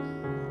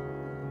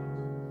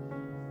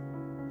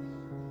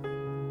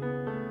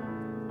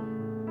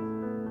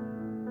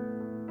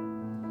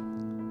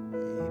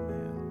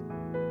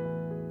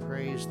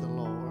Praise the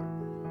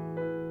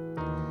Lord.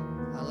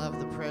 I love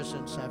the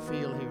presence I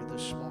feel here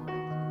this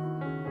morning.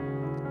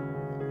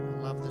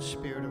 I love the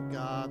Spirit of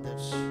God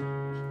that's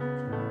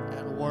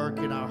at work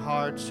in our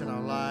hearts and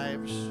our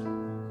lives.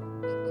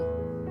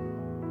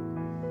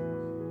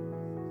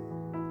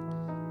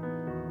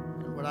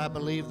 And what I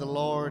believe the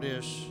Lord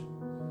is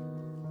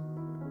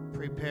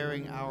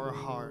preparing our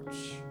hearts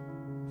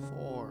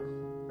for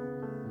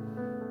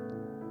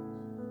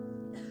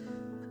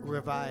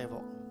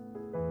revival.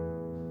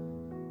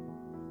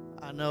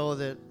 I know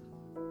that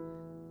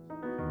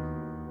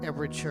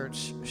every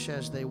church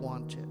says they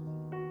want it.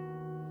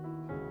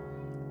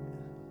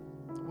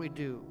 We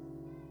do.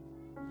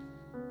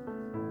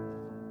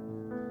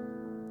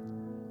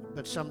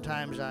 But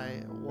sometimes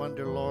I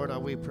wonder, Lord, are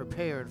we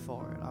prepared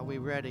for it? Are we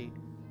ready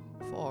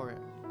for it?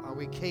 Are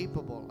we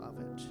capable of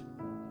it?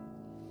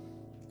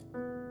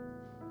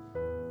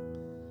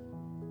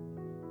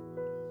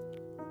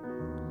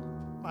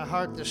 My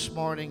heart this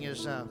morning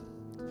is a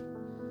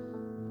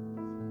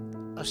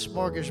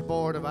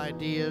smorgasbord of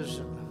ideas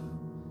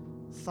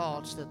and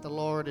thoughts that the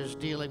Lord is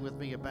dealing with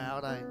me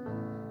about. I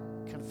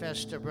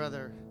confessed to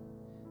Brother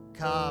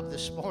Cobb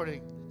this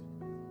morning.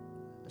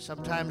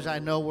 Sometimes I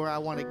know where I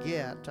want to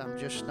get. I'm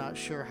just not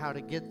sure how to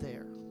get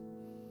there.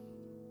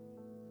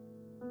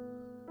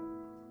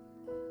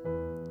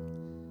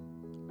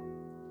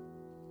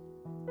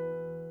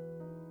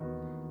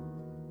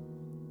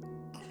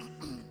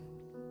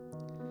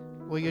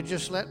 Will you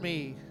just let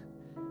me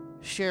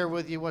share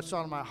with you what's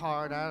on my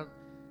heart?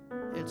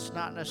 It's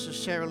not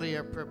necessarily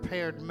a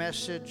prepared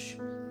message.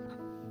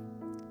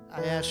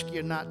 I ask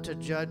you not to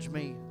judge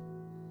me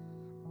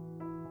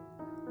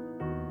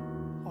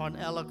on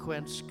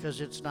eloquence, because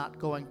it's not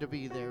going to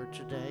be there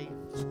today.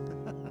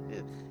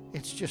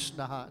 It's just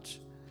not.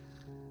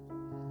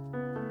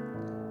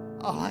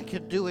 All I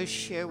can do is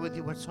share with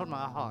you what's on my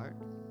heart.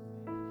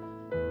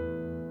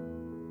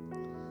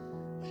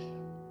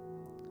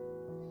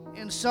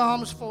 In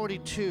Psalms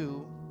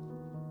 42,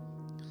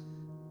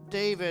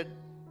 David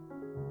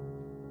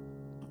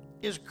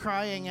is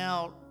crying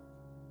out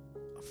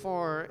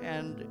for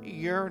and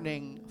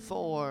yearning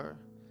for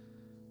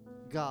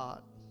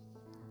God.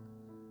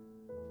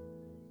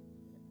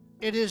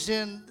 It is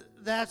in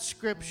that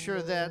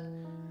scripture that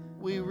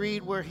we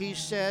read where he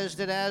says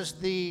that as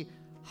the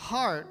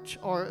hart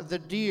or the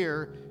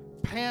deer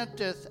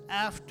panteth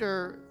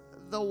after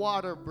the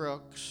water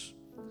brooks,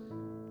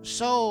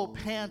 so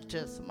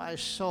panteth my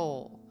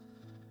soul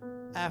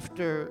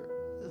after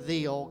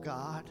thee, O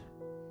God.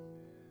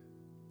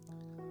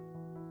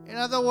 In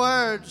other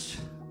words,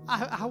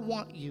 I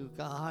want you,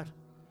 God.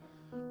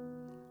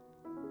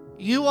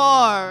 You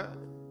are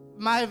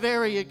my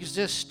very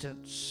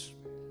existence.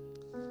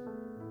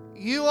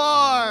 You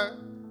are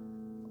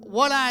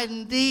what I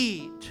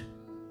need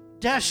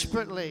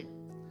desperately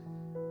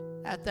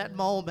at that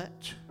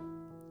moment.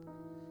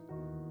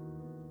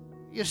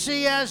 You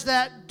see, as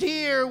that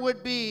deer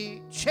would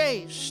be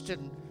chased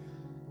and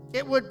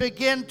it would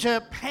begin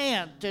to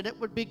pant and it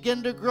would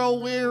begin to grow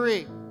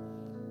weary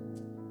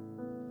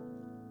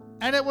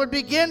and it would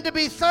begin to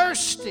be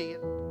thirsty,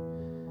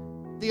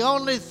 the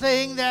only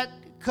thing that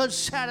could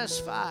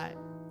satisfy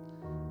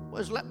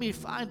was, let me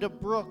find a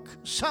brook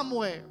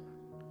somewhere,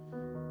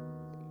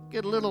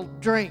 get a little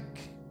drink.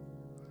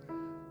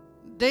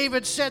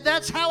 David said,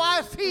 that's how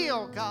I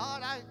feel,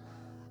 God.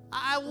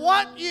 I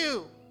want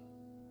you.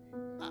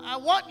 I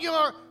want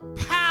your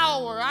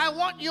power. I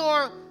want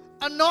your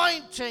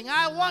anointing.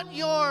 I want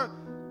your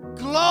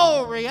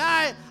glory.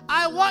 I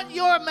want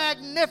your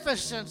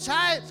magnificence.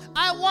 I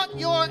want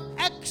your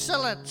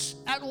excellence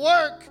at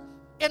work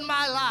in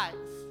my life.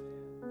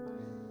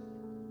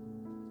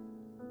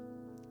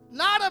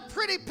 Not a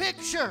pretty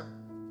picture.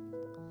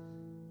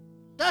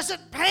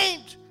 Doesn't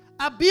paint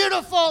a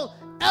beautiful,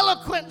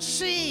 eloquent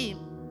scene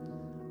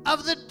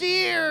of the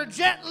deer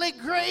gently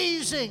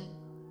grazing.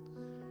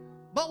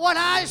 But what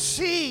I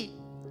see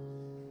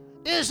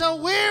is a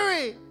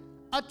weary,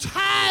 a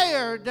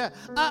tired,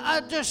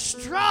 a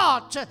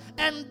distraught,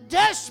 and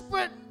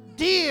desperate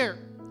deer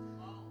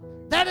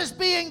that is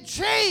being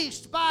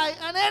chased by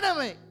an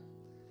enemy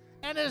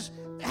and is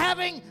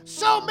having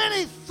so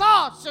many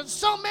thoughts and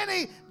so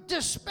many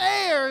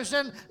despairs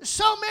and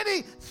so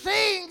many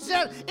things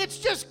that it's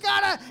just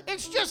gotta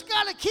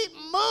keep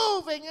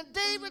moving. And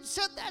David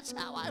said, that's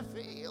how I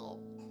feel.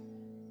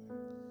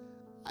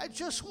 I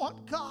just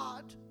want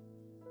God.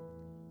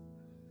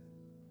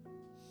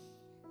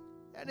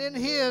 And in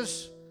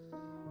his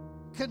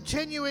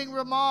continuing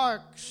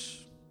remarks,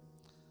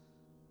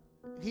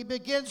 he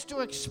begins to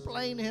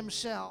explain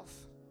himself.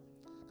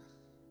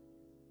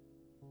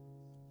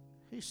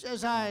 He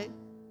says, I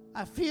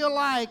feel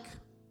like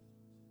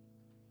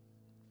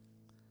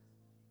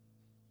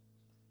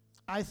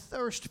I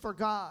thirst for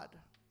God,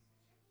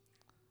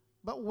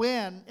 but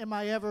when am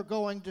I ever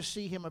going to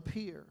see him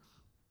appear?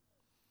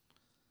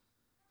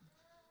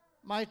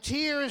 My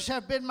tears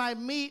have been my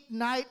meat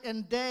night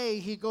and day,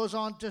 he goes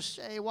on to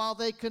say, while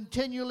they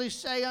continually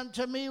say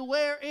unto me,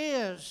 where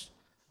is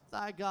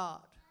thy God?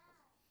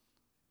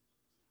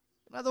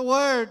 In other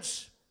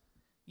words,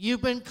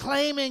 You've been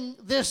claiming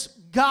this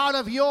God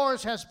of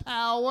yours has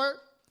power.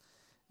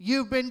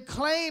 You've been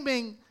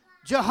claiming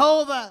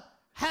Jehovah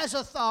has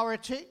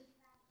authority.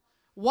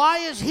 Why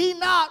is he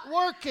not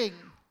working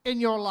in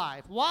your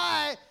life?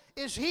 Why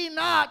is he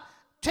not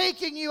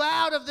taking you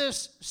out of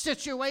this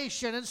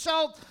situation? And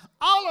so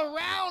all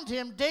around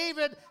him,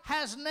 David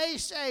has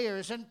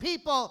naysayers and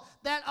people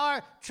that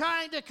are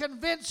trying to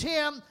convince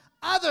him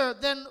other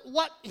than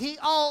what he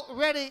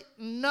already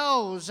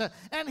knows.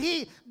 And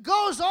he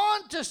goes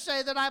on to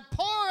say that I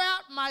pour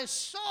out my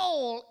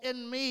soul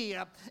in me.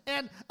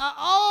 And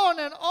on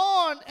and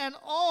on and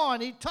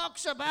on. He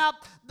talks about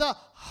the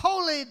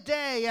holy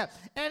day.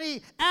 And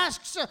he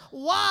asks,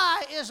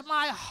 why is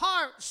my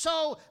heart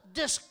so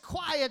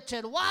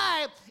disquieted?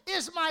 Why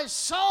is my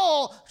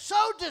soul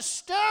so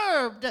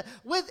disturbed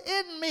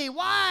within me?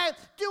 Why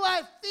do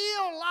I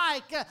feel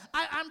like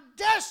I'm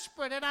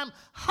desperate and I'm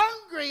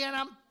hungry and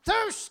I'm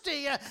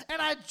thirsty and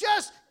I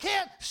just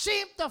can't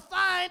seem to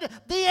find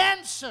the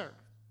answer?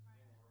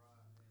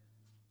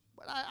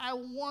 But I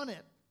want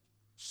it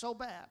so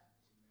bad.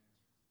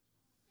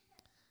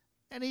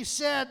 And he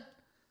said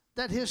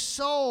that his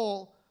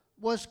soul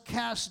was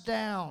cast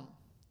down.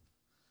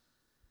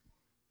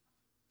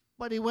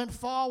 But he went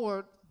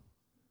forward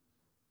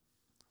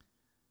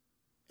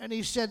and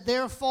he said,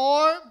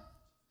 therefore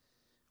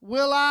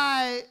will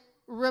I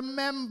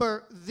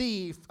remember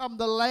thee from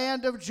the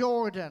land of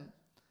Jordan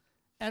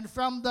and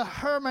from the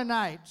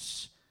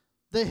Hermonites,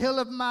 the hill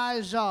of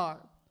Mizar.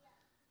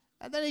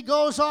 And then he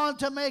goes on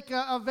to make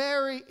a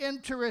very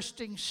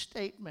interesting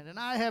statement. And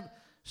I have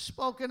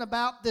spoken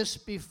about this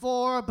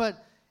before,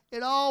 but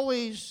it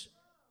always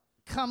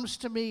comes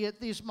to me at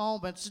these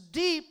moments.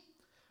 Deep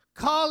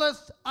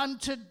calleth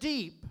unto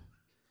deep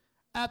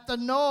at the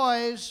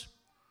noise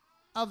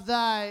of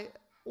thy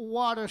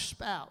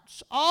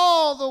waterspouts.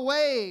 All the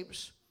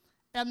waves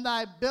and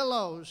thy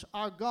billows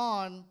are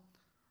gone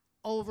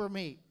over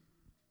me.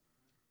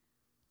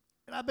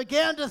 And I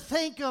began to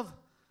think of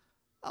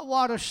a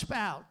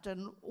waterspout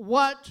and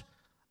what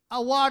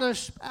a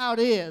waterspout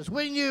is.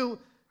 When you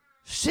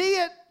see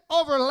it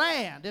over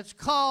land, it's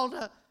called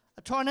a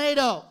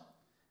tornado.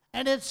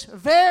 And it's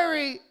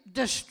very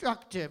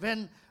destructive.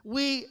 And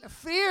we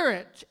fear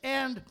it.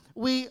 And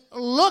we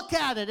look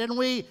at it. And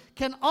we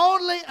can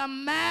only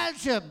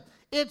imagine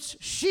its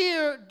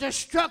sheer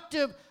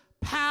destructive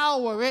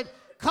power. It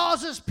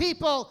causes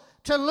people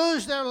to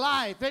lose their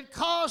life. It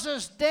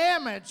causes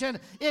damage, and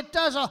it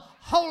does a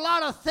whole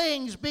lot of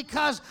things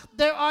because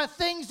there are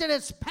things in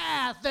its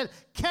path that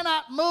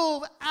cannot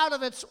move out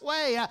of its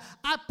way.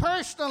 I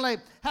personally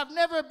have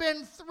never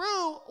been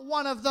through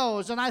one of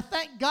those, and I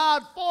thank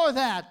God for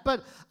that.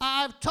 But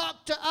I've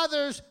talked to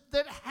others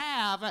that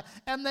have,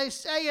 and they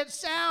say it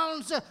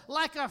sounds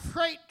like a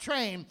freight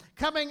train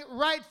coming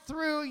right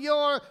through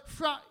your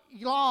front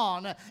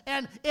lawn,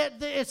 and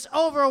it's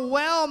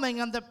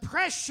overwhelming, and the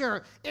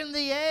pressure in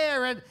the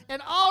air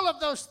and all of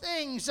those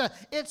things.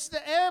 It's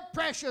the air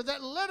pressure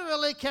that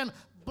literally can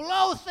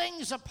blow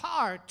things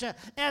apart,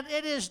 and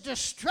it is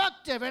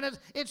destructive, and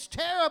it's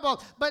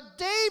terrible. But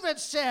David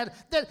said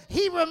that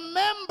he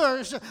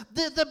remembers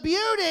the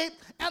beauty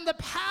and the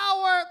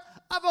power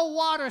of a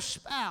water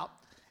spout,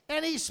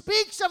 and he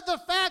speaks of the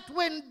fact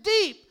when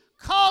deep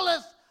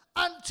calleth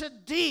unto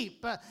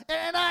deep.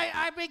 And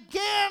I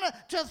began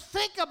to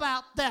think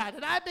about that,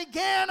 and I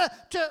began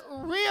to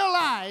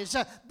realize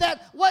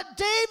that what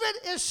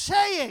David is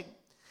saying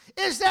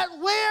is that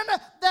when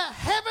the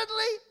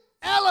heavenly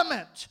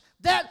element,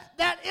 that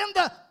in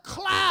the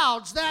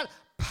clouds, that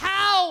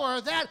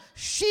power, that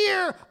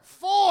sheer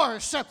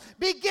force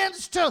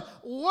begins to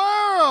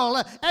whirl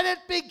and it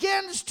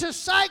begins to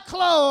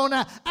cyclone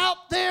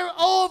out there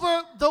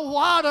over the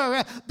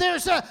water.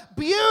 There's a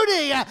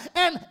beauty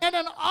and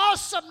an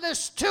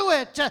awesomeness to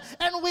it,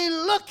 and we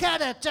look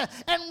at it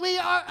and we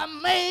are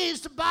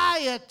amazed by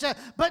it.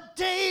 But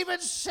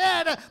David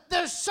said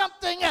there's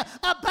something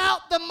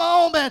about the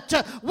moment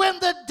when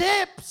the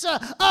depths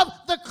of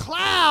the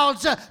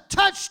clouds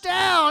touch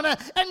down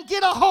and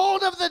get a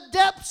hold of the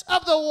depths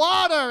of the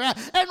water,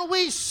 and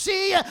we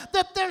see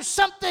that there's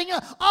something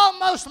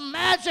almost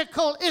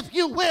magical, if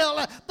you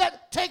will,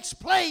 that takes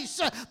place.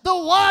 The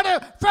water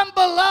from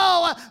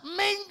below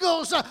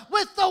mingles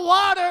with the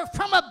water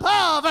from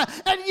above,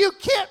 and you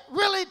can't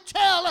really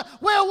tell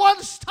where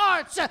one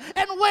starts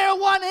and where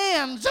one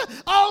ends.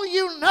 All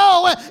you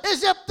know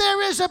is that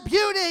there is a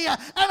beauty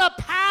and a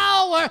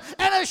power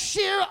and a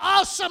sheer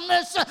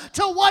awesomeness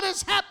to what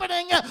is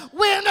happening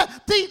when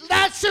the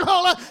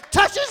natural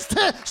touches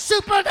the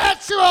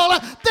supernatural.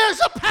 There's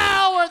a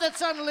power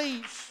that's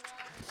unleashed.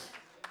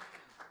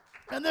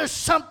 And there's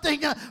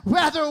something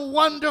rather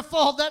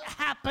wonderful that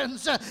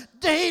happens.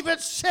 David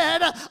said,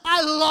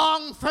 I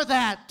long for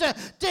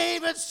that.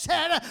 David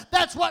said,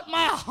 that's what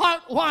my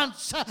heart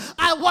wants.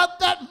 I want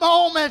that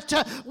moment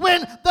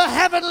when the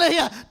heavenly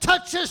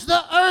touches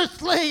the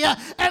earthly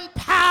and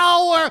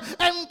power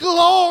and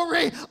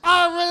glory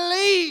are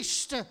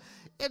released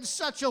in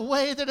such a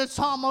way that it's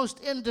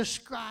almost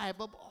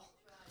indescribable.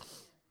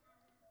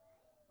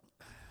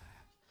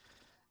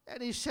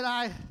 And he said,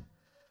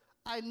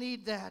 I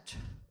need that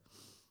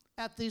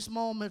at these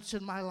moments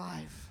in my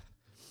life.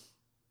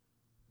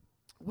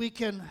 We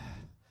can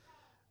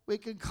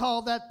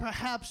call that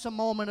perhaps a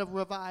moment of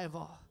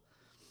revival.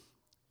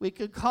 We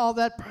could call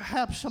that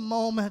perhaps a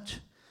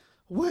moment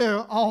where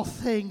all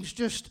things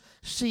just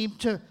seem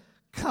to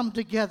come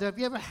together. Have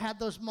you ever had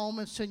those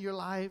moments in your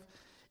life?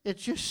 It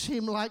just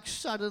seemed like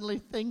suddenly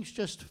things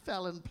just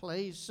fell in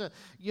place.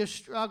 You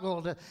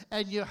struggled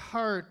and you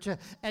hurt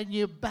and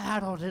you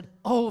battled it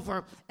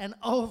over and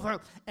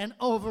over and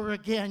over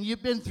again.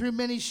 You've been through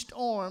many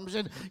storms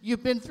and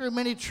you've been through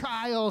many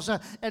trials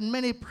and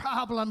many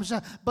problems,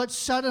 but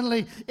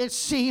suddenly it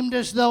seemed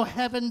as though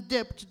heaven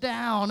dipped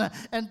down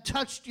and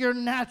touched your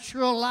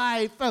natural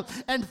life,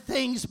 and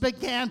things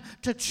began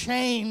to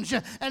change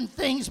and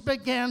things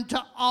began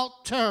to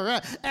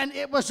alter, and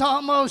it was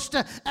almost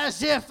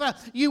as if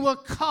you were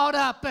caught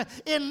up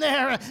in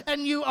there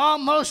and you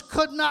almost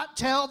could not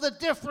tell the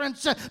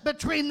difference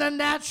between the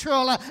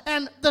natural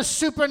and the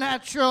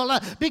supernatural,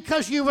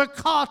 because you were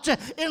caught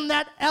in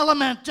that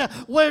element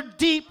where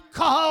deep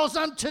calls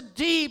unto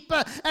deep,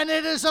 and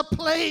it is a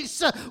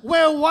place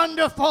where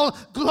wonderful,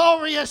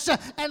 glorious,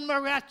 and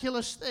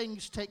miraculous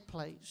things take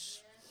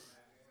place.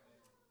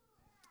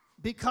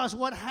 Because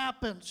what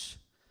happens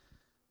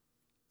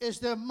is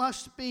there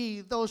must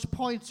be those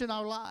points in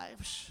our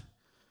lives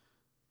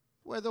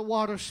where the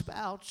water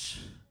spouts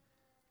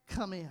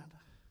come in.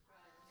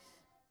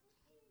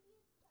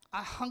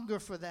 I hunger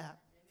for that.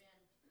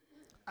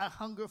 I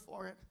hunger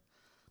for it.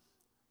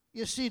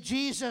 You see,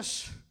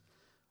 Jesus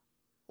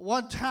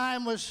one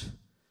time was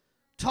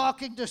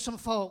talking to some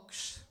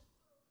folks,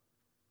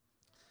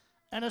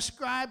 and a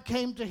scribe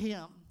came to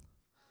him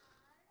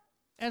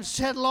and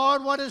said,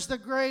 Lord, what is the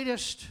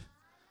greatest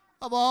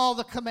of all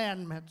the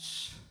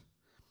commandments?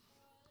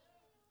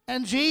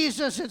 And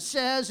Jesus, it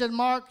says in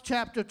Mark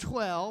chapter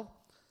 12,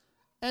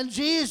 and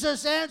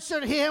Jesus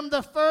answered him,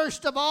 the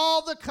first of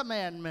all the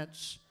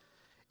commandments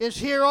is,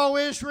 Hear, O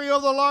Israel,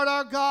 the Lord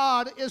our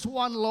God is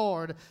one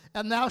Lord,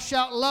 and thou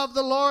shalt love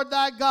the Lord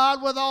thy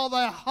God with all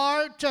thy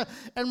heart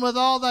and with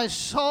all thy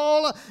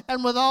soul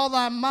and with all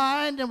thy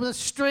mind and with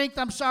strength.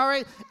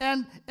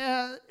 And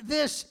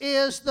this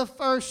is the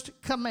first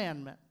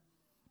commandment.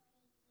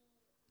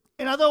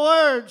 In other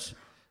words,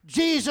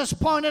 Jesus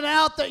pointed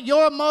out that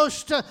your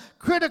most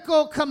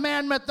critical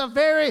commandment, the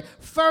very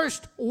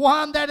first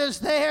one that is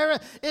there,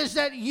 is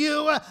that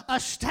you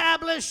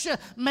establish,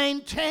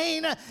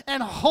 maintain,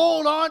 and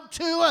hold on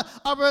to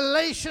a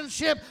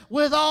relationship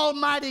with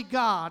Almighty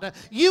God.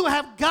 You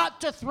have got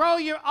to throw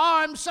your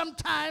arms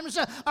sometimes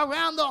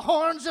around the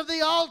horns of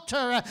the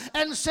altar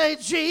and say,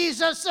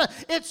 Jesus,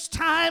 it's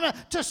time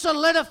to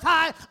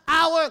solidify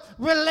our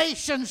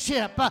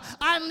relationship.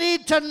 I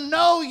need to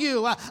know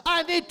you.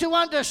 I need to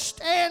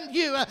understand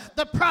you.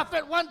 The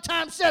prophet one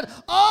time said,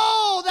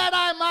 oh, that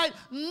I might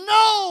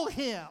know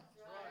him.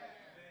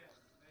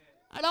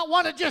 I don't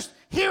want to just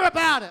hear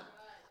about it.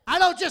 I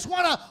don't just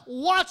want to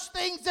watch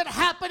things that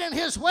happen in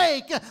his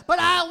wake, but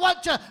I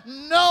want to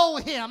know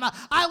him.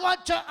 I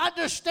want to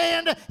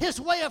understand his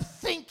way of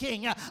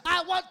thinking.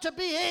 I want to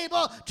be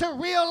able to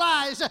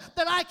realize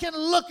that I can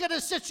look at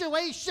a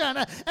situation,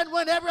 and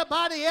when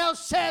everybody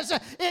else says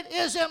it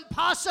is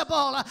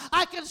impossible,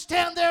 I can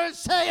stand there and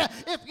say,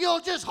 if you'll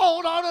just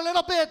hold on a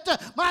little bit,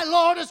 my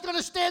Lord is going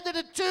to stand in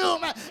the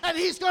tomb and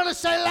he's going to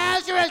say,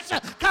 Lazarus,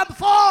 come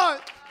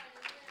forth.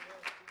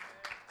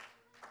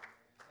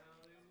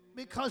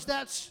 Because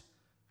that's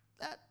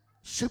that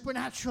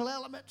supernatural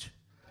element.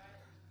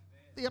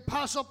 The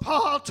Apostle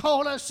Paul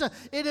told us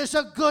it is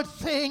a good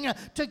thing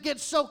to get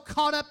so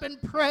caught up in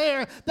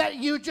prayer that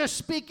you just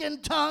speak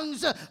in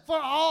tongues for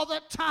all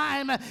the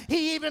time.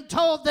 He even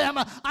told them,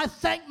 I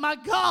thank my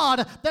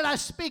God that I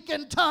speak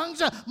in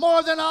tongues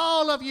more than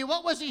all of you.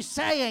 What was he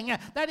saying?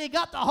 That he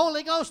got the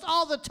Holy Ghost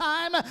all the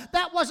time?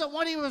 That wasn't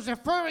what he was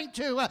referring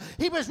to.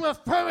 He was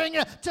referring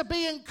to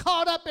being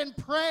caught up in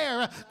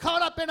prayer,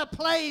 caught up in a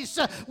place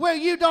where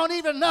you don't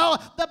even know.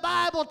 The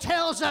Bible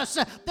tells us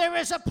there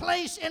is a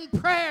place in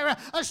prayer,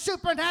 a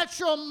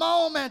supernatural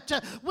moment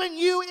when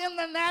you in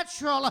the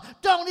natural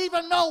don't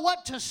even know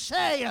what to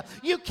say.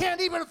 You can't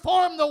even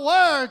form the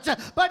words.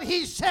 But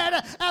he said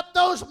at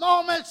those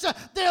moments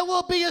there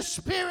will be a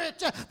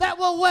spirit that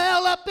will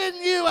well up in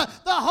you,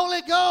 the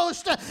Holy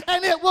Ghost,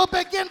 and it will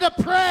begin to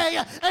pray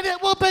and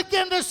it will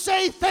begin to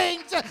say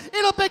things.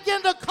 It'll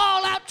begin to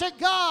call out to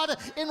God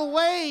in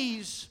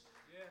ways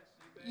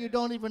you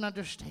don't even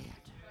understand.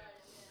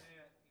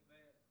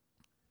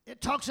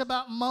 It talks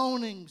about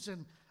moanings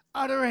and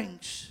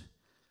utterings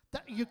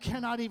that you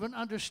cannot even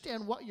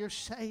understand what you're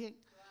saying.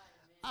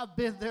 I've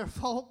been there,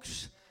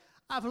 folks.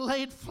 I've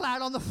laid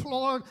flat on the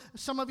floor.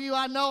 Some of you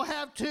I know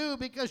have too,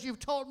 because you've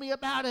told me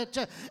about it.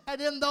 And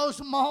in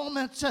those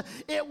moments,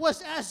 it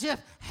was as if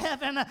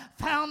heaven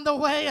found the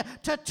way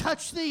to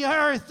touch the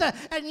earth,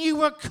 and you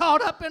were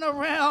caught up in a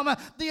realm.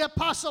 The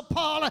Apostle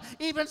Paul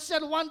even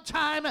said one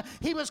time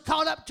he was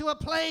caught up to a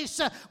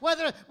place,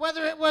 whether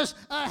it was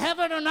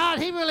heaven or not,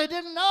 he really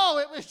didn't know.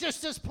 It was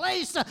just this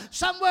place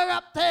somewhere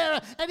up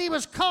there, and he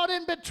was caught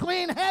in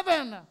between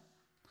heaven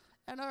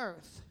and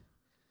earth.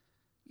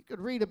 You could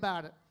read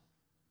about it.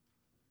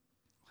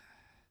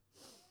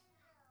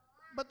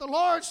 But the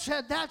Lord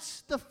said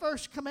that's the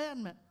first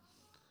commandment.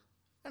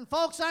 And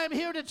folks, I am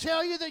here to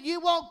tell you that you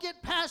won't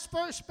get past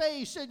first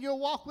base in your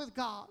walk with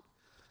God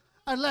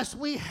unless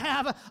we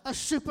have a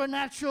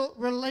supernatural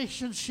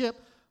relationship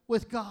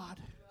with God.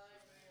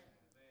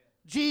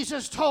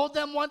 Jesus told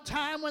them one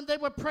time when they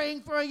were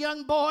praying for a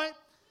young boy,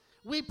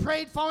 we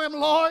prayed for him,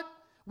 Lord.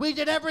 We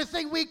did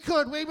everything we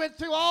could. We went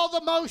through all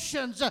the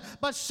motions,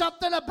 but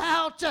something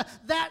about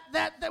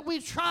that we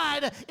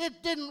tried,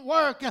 it didn't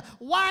work.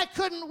 Why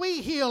couldn't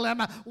we heal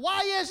him?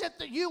 Why is it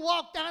that you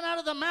walk down out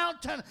of the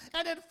mountain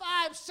and in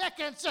 5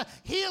 seconds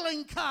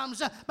healing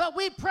comes, but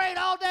we prayed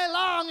all day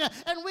long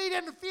and we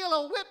didn't feel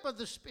a whip of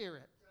the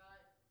Spirit?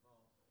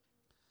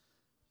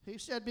 He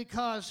said,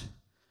 because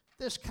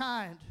this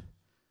kind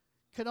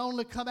can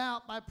only come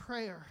out by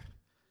prayer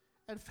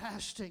and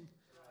fasting.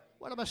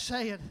 What am I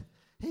saying?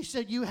 He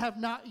said, you have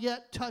not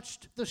yet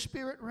touched the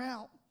spirit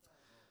realm.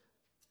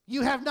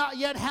 You have not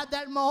yet had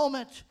that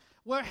moment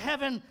where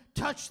heaven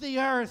touched the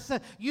earth.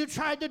 You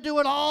tried to do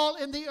it all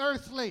in the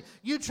earthly.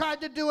 You tried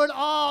to do it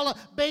all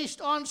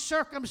based on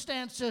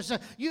circumstances.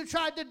 You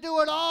tried to do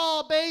it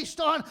all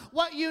based on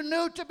what you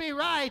knew to be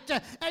right.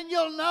 And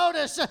you'll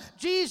notice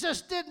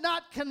Jesus did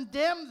not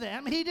condemn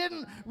them. He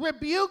didn't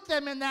rebuke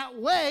them in that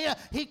way.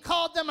 He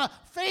called them a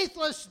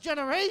faithless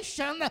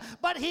generation,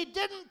 but he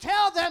didn't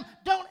tell them,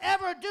 don't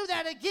ever do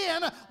that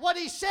again. What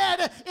he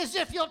said is,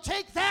 if you'll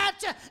take that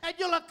and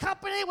you'll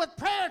accompany it with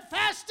prayer and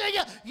fasting,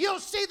 you'll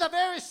see the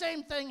very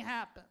same thing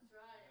happen.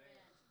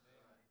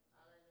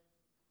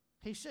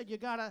 He said you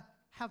got to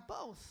have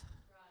both.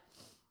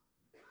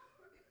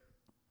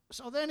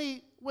 So then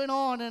he went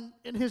on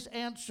in his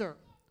answer.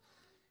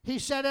 He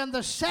said, and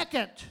the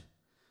second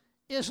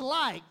is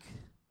like,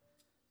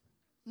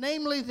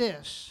 namely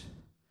this,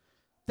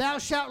 thou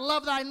shalt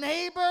love thy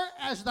neighbor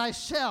as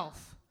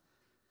thyself.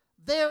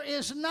 There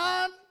is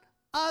none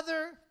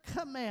other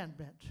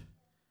commandment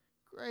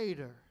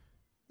greater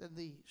than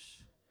these.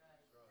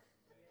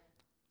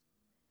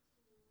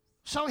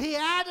 So he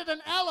added an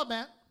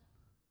element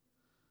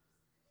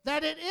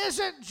that it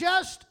isn't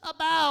just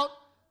about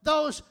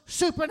those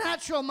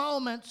supernatural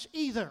moments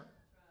either.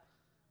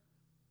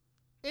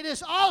 It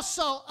is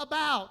also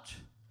about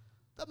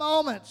the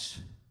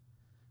moments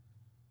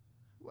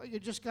where you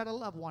just got to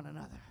love one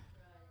another.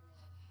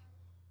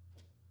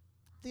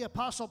 The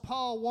Apostle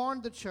Paul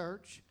warned the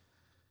church.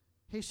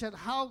 He said,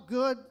 how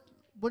good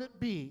would it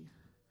be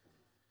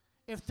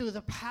if through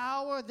the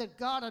power that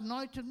God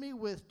anointed me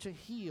with to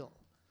heal,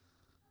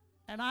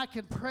 and I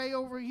can pray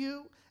over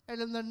you,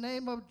 and in the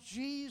name of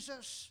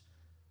Jesus,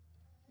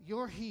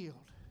 you're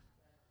healed.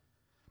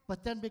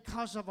 But then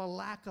because of a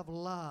lack of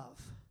love,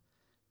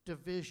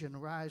 division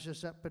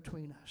rises up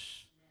between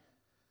us.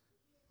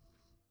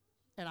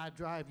 And I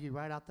drive you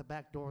right out the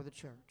back door of the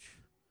church.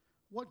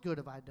 What good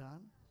have I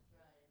done?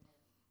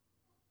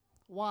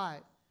 Why?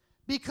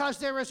 Because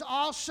there is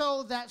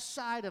also that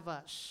side of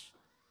us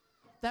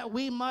that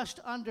we must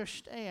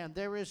understand.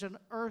 There is an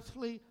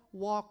earthly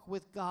walk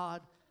with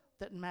God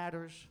that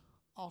matters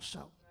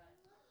also.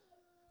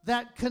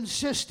 That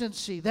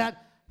consistency,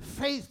 that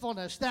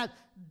faithfulness, that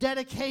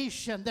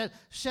dedication that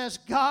says,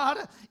 God,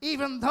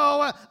 even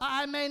though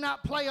I may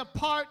not play a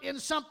part in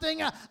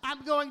something,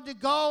 I'm going to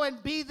go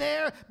and be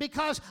there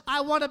because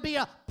I want to be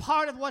a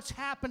part of what's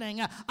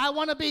happening. I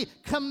want to be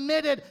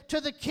committed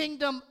to the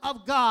kingdom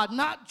of God,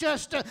 not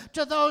just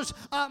to those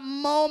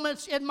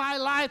moments in my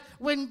life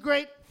when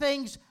great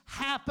things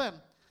happen.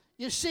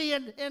 You see,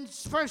 in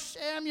 1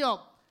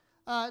 Samuel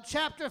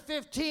chapter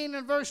 15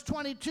 and verse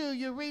 22,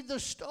 you read the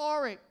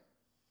story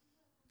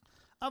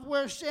of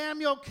where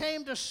Samuel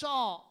came to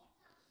Saul.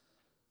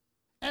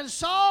 And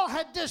Saul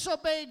had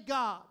disobeyed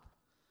God.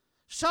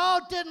 Saul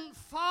didn't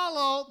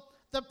follow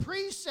the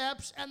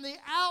precepts and the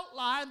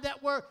outline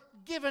that were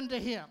given to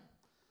him.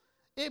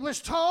 It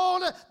was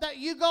told that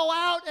you go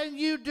out and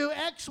you do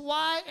X,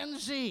 Y, and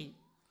Z.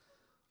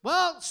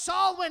 Well,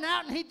 Saul went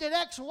out and he did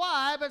X,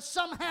 Y, but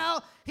somehow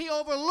he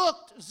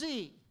overlooked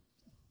Z.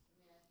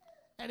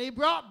 And he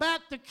brought back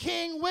the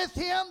king with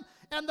him.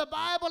 And the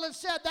Bible had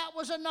said that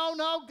was a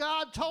no-no.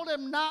 God told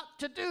him not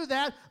to do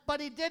that,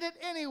 but he did it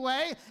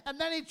anyway. And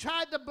then he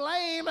tried to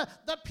blame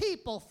the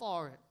people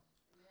for it.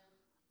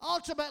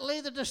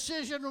 Ultimately, the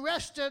decision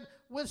rested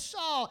with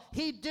Saul.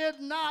 He did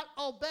not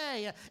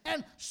obey.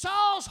 And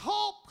Saul's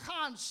whole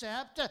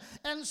concept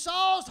and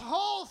Saul's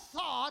whole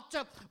thought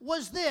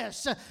was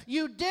this: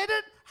 you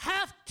didn't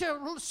have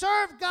to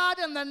serve God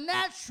in the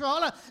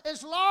natural.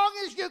 As long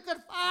as you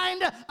could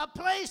find a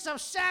place of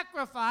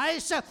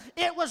sacrifice,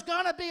 it was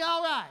going to be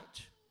all right.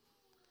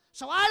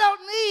 So I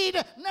don't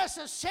need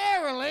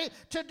necessarily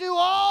to do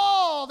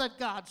all that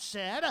God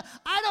said.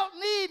 I don't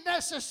need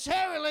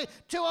necessarily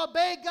to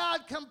obey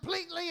God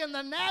completely in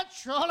the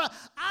natural.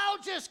 I'll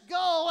just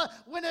go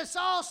when it's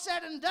all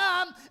said and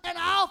done, and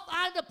I'll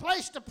find a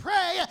place to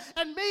pray,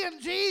 and me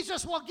and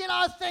Jesus will get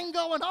our thing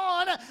going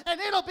on, and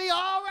it'll be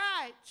all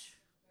right.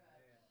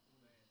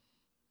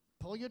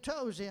 Pull your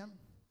toes in.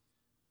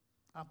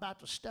 I'm about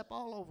to step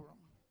all over them.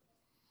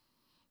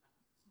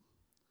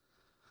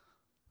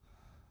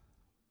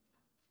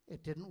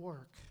 It didn't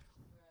work.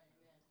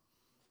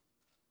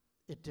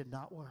 It did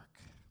not work.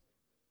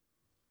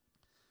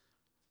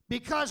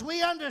 Because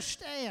we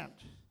understand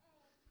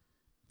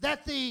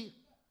that the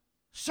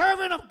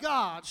servant of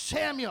God,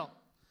 Samuel,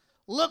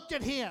 looked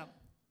at him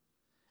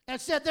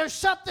and said, there's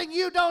something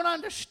you don't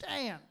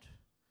understand.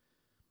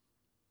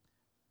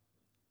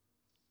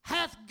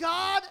 Hath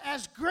God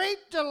as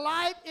great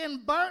delight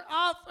in burnt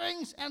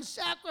offerings and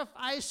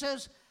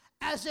sacrifices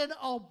as in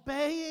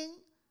obeying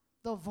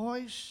the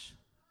voice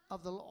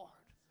of the Lord?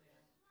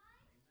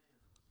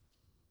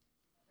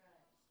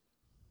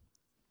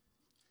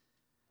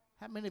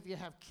 How many of you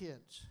have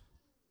kids?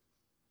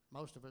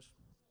 Most of us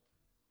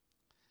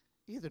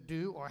either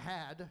do or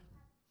had.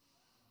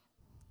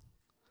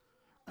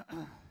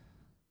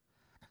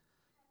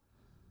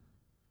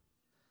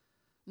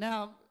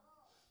 Now,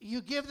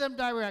 you give them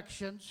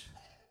directions,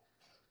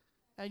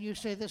 and you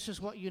say, this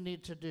is what you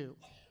need to do.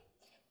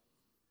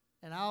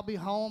 And I'll be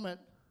home at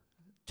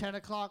 10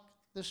 o'clock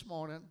this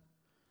morning.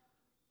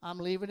 I'm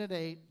leaving at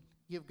 8.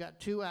 You've got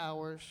 2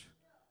 hours.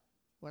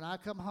 When I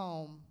come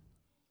home,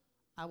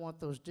 I want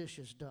those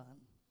dishes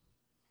done.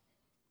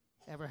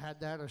 Ever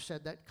had that or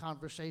said that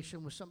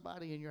conversation with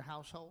somebody in your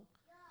household?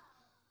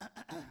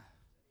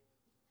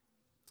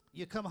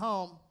 You come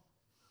home,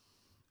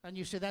 and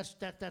you say, that's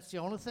the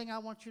only thing I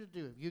want you to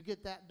do. If you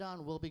get that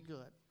done, we'll be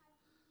good.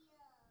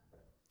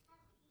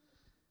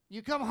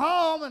 You come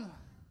home, and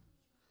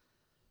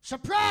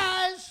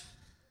surprise!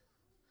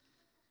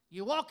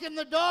 You walk in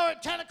the door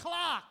at 10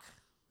 o'clock,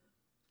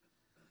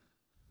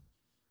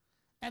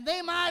 and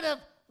they might have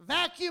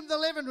vacuumed the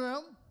living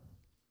room.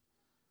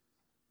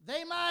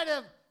 They might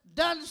have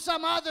done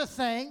some other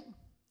thing.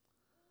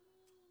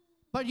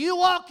 But you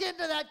walk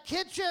into that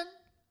kitchen,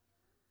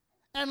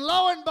 and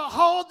lo and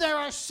behold, there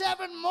are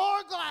 7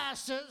 more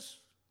glasses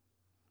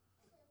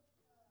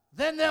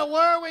than there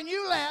were when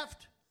you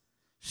left,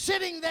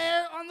 sitting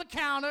there on the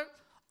counter.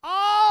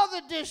 All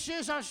the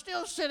dishes are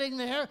still sitting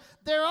there.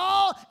 They're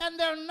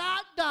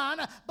not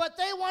done, but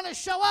they want to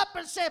show up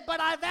and say,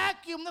 but I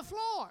vacuumed the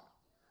floor.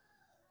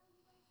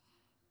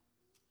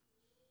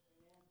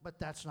 But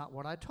that's not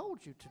what I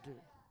told you to do.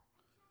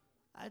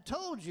 I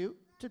told you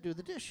to do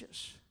the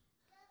dishes.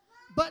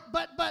 But,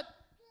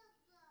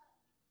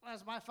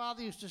 as my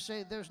father used to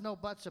say, there's no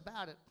buts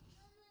about it.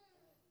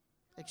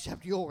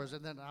 Except yours,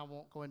 and then I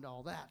won't go into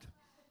all that.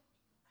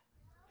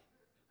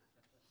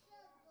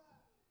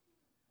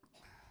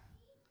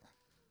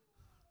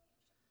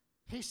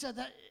 He said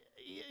that,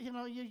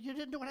 you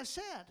didn't do what I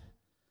said.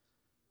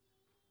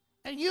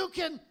 And you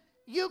can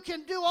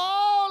do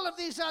all of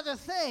these other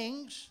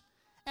things,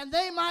 and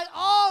they might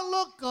all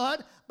look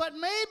good, but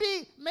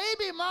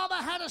maybe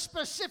Mama had a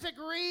specific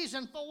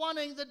reason for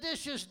wanting the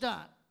dishes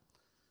done.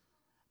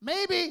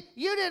 Maybe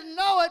you didn't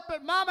know it,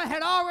 but Mama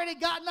had already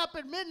gotten up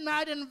at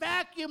midnight and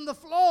vacuumed the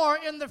floor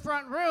in the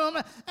front room,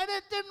 and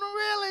it didn't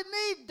really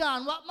need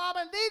done. What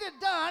Mama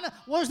needed done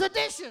was the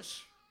dishes.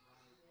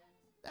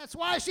 That's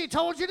why she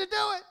told you to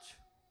do it.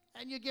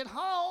 And you get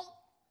home,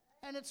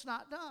 and it's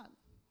not done.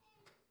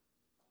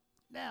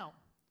 Now,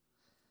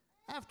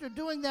 after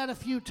doing that a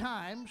few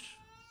times,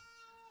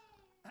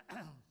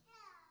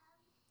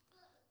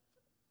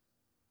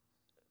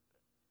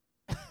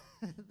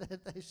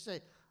 they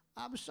say,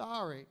 I'm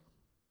sorry.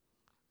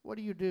 What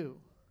do?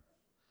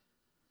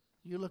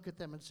 You look at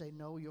them and say,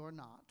 no, you're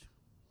not.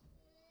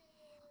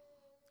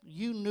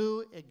 You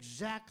knew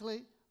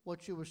exactly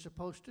what you were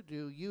supposed to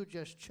do. You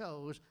just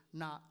chose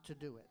not to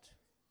do it.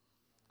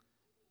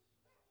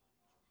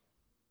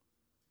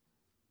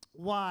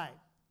 Why?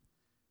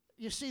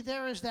 You see,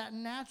 there is that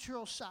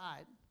natural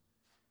side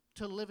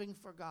to living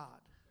for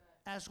God,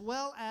 as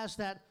well as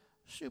that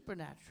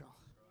supernatural.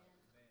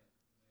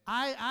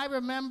 I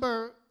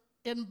remember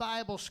in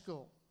Bible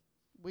school,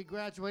 we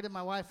graduated,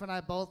 my wife and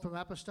I both, from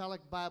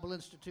Apostolic Bible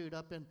Institute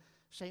up in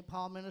St.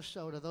 Paul,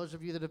 Minnesota. Those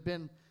of you that have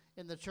been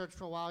in the church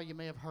for a while, you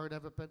may have heard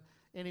of it, but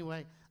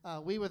anyway,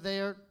 we were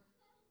there,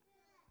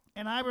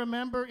 and I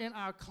remember in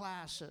our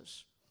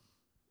classes,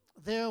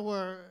 there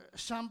were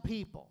some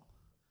people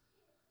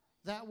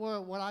that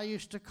were what I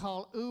used to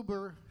call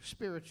uber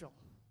spiritual.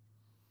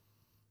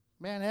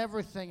 Man,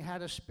 everything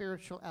had a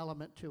spiritual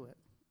element to it.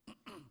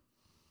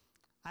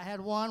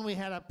 We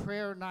had a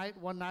prayer night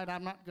one night.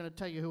 I'm not going to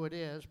tell you who it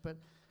is, but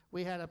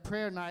we had a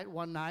prayer night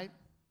one night.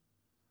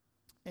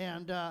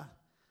 And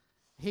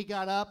he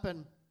got up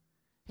and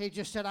he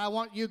just said, I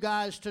want you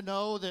guys to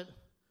know that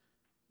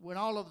when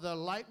all of the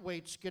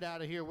lightweights get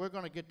out of here, we're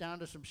going to get down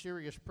to some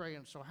serious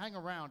praying. So hang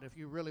around if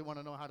you really want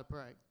to know how to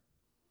pray.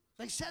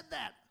 They said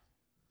that.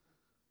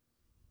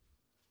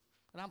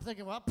 And I'm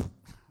thinking, well,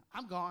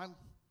 I'm gone.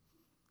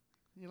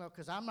 You know,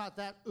 because I'm not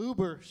that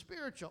uber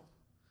spiritual.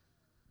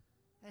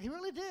 And he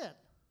really did.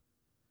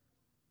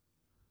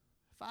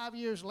 5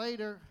 years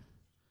later,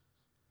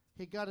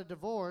 he got a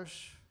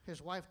divorce.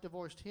 His wife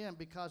divorced him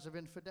because of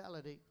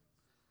infidelity.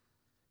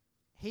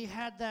 He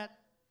had that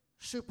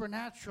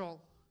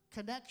supernatural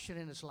connection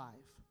in his life,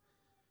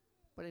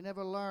 but he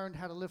never learned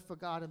how to live for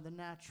God in the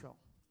natural.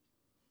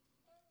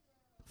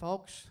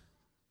 Folks,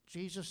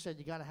 Jesus said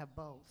you got to have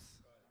both.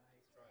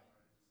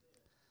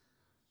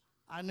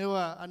 I knew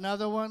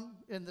another one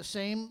in the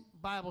same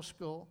Bible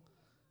school.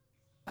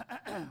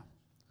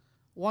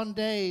 One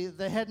day,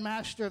 the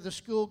headmaster of the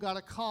school got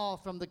a call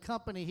from the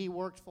company he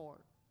worked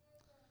for.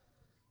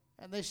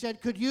 And they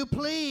said, could you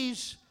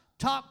please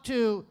talk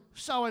to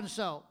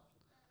so-and-so?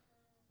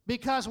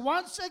 Because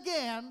once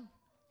again,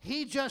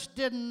 he just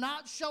did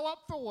not show up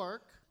for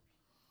work.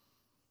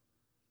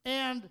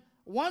 And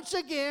once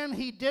again,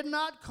 he did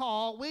not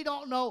call. We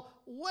don't know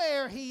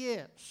where he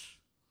is.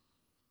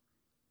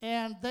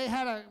 And they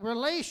had a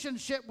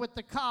relationship with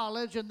the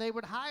college, and they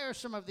would hire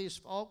some of these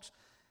folks.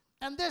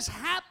 And this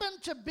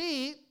happened to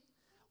be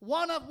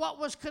one of what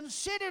was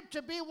considered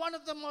to be one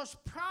of the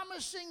most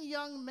promising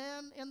young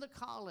men in the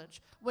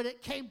college when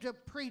it came to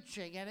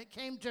preaching and it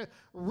came to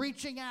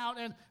reaching out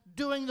and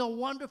doing the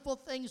wonderful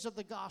things of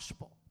the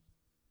gospel.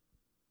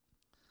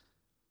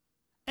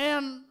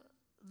 And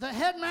the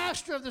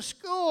headmaster of the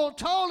school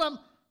told him,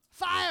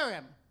 fire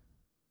him.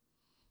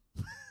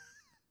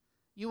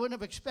 You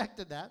wouldn't have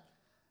expected that.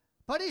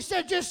 But he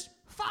said, just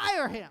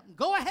fire him.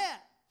 Go ahead.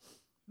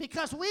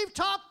 Because we've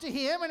talked to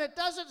him and it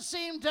doesn't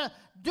seem to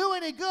do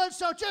any good,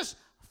 so just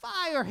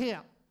fire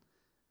him.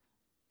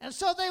 And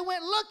so they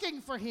went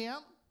looking for him,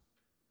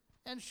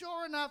 and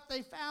sure enough,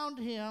 they found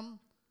him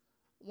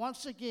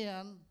once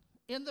again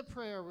in the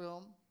prayer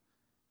room.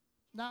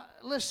 Now,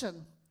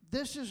 listen,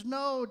 this is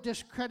no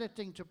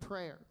discrediting to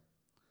prayer,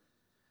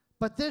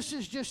 but this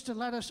is just to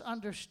let us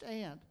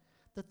understand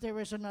that there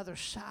is another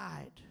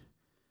side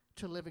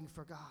to living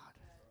for God.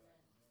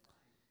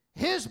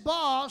 His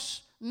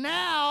boss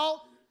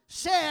now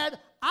said,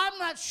 I'm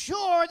not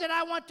sure that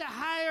I want to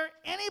hire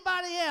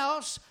anybody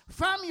else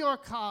from your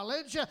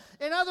college.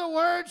 In other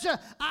words,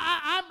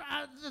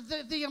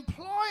 the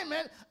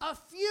employment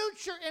of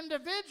future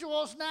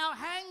individuals now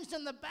hangs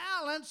in the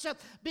balance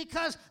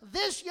because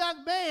this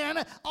young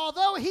man,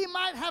 although he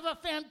might have a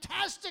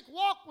fantastic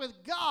walk with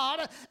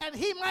God and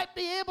he might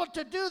be able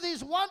to do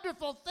these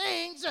wonderful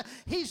things,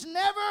 he's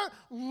never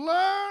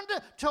learned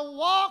to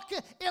walk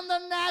in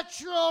the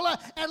natural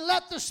and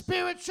let the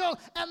spiritual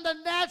and the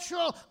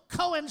natural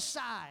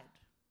coincide.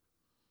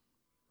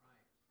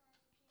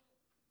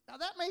 Now,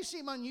 that may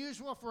seem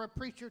unusual for a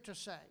preacher to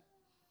say,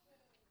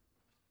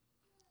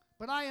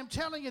 but I am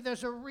telling you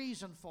there's a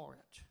reason for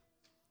it.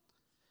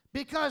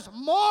 Because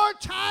more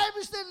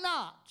times than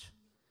not,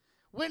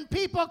 when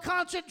people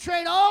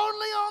concentrate only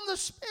on the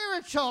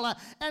spiritual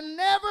and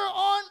never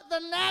on the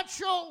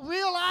natural,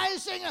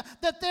 realizing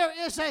that there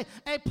is a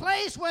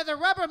place where the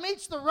rubber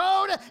meets the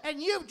road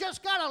and you've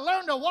just got to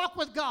learn to walk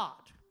with God,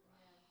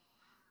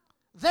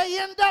 they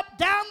end up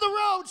down the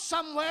road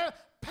somewhere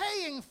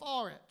paying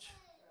for it.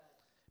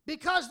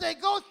 Because they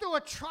go through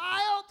a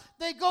trial,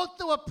 they go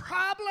through a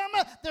problem,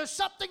 there's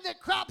something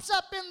that crops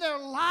up in their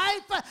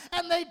life,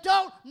 and they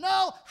don't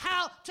know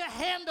how to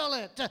handle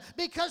it.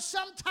 Because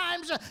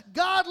sometimes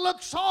God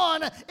looks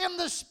on in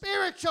the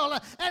spiritual,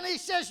 and he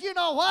says, you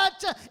know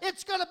what,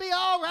 it's going to be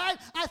all right.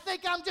 I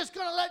think I'm just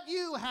going to let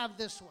you have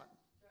this one.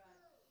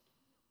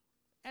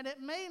 And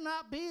it may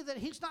not be that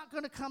he's not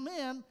going to come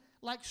in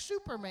like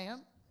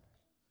Superman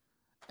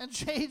and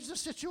change the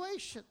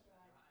situation.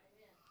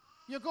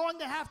 You're going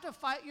to have to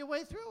fight your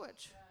way through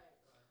it.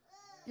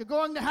 You're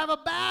going to have a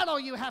battle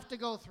you have to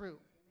go through.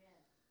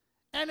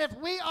 And if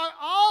we are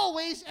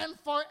always and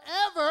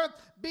forever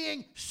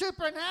being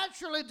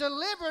supernaturally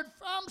delivered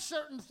from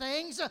certain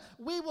things,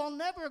 we will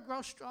never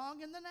grow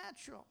strong in the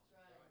natural.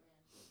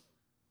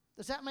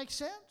 Does that make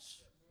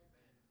sense?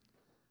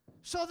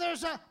 So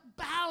there's a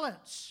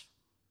balance.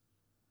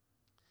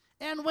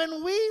 And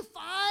when we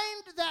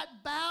find that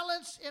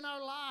balance in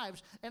our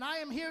lives, and I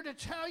am here to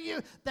tell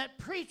you that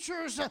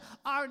preachers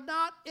are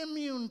not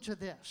immune to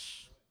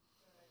this.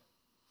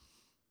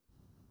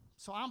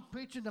 So I'm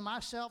preaching to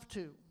myself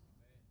too.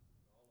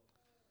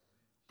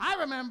 I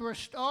remember a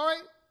story.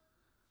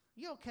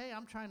 You okay?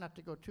 I'm trying not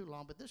to go too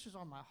long, but this is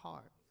on my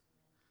heart.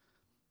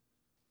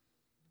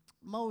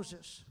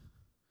 Moses.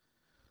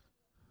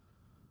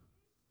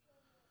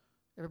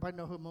 Everybody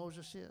know who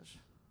Moses is?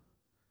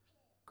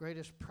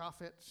 Greatest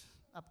prophet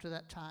up to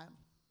that time.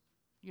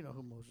 You know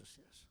who Moses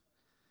is.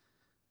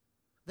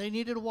 They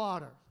needed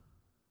water.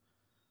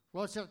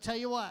 Lord said, I'll tell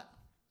you what,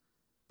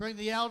 bring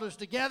the elders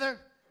together,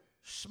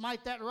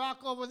 smite that rock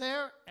over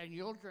there, and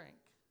you'll drink.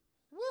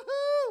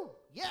 Woohoo!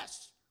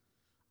 Yes.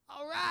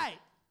 All right.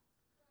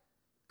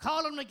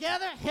 Call them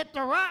together, hit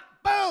the rock,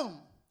 boom!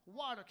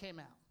 Water came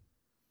out.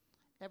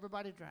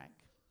 Everybody drank.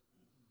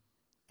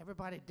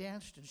 Everybody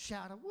danced and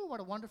shouted. Woo, what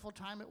a wonderful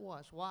time it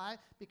was. Why?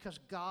 Because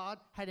God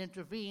had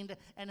intervened,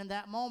 and in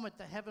that moment,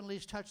 the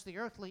heavenlies touched the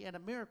earthly, and a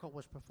miracle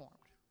was performed.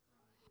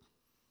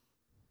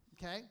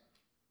 Okay?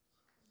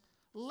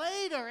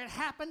 Later, it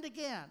happened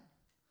again.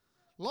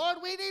 Lord,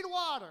 we need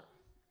water.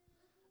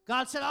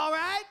 God said, all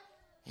right,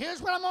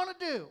 here's what I'm going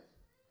to do.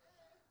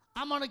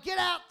 I'm going to get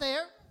out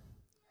there,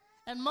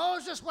 and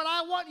Moses, what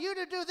I want you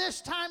to do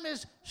this time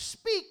is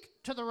speak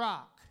to the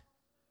rock.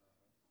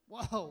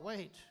 Whoa,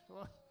 wait.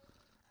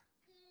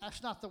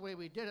 That's not the way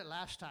we did it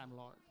last time,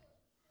 Lord.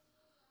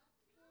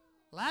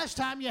 Last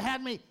time you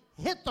had me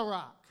hit the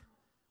rock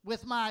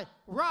with my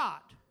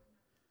rod.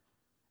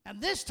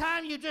 And this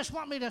time you just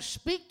want me to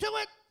speak to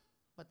it?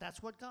 But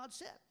that's what God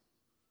said.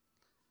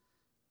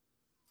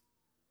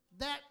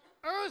 That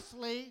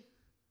earthly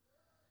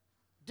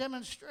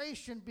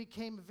demonstration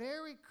became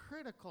very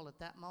critical at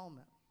that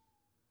moment.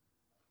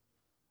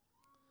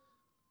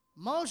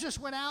 Moses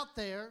went out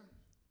there,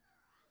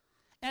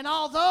 and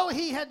although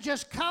he had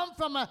just come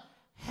from a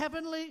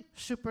heavenly,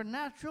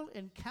 supernatural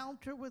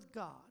encounter with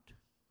God,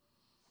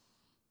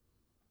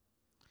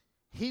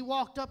 he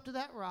walked up to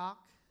that rock,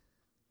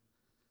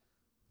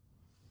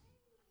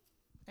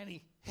 and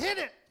he hit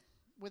it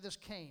with his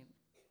cane,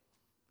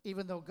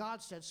 even though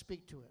God said,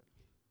 speak to it.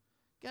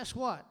 Guess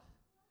what?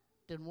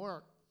 Didn't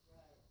work.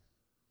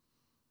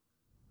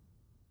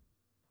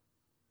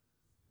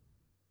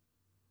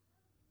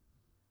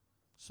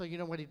 So you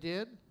know what he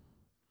did?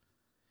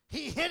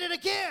 He hit it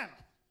again.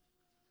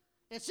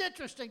 It's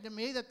interesting to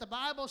me that the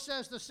Bible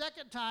says the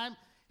second time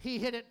he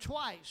hit it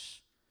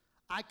twice.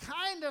 I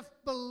kind of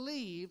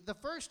believe the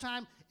first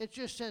time it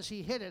just says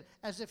he hit it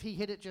as if he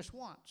hit it just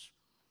once.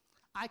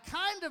 I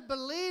kind of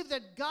believe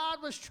that God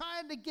was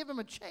trying to give him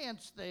a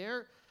chance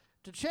there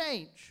to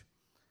change.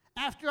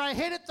 After I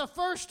hit it the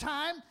first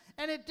time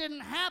and it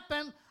didn't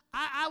happen,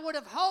 I would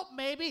have hoped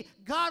maybe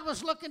God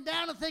was looking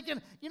down and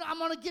thinking, I'm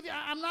going to give you,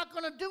 I'm not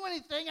going to do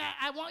anything.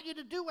 I want you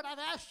to do what I've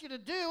asked you to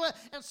do,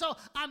 and so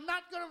I'm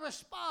not going to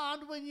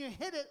respond when you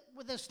hit it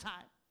with this time.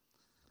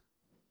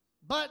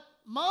 But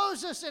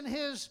Moses in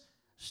his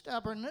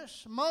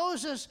stubbornness,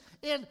 Moses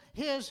in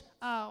his,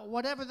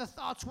 whatever the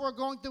thoughts were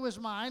going through his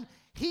mind,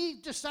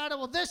 he decided,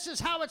 well, this is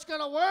how it's going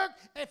to work.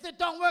 If it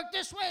don't work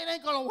this way, it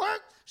ain't going to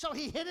work. So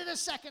he hit it a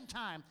second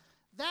time.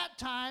 That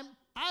time,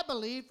 I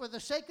believe, for the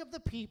sake of the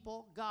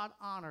people, God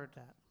honored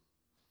that.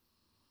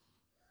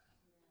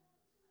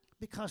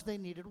 Because they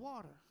needed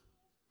water.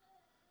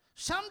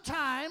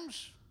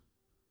 Sometimes,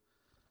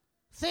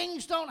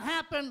 things don't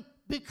happen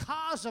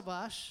because of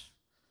us.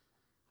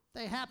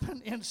 They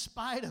happen in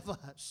spite of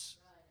us.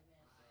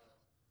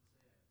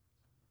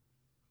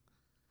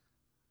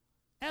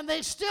 And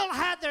they still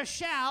had their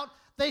shout,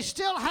 they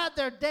still had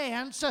their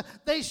dance,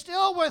 they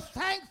still were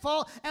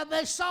thankful, and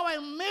they saw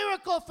a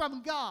miracle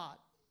from God.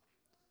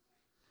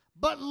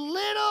 But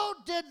little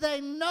did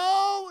they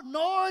know,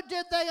 nor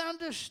did they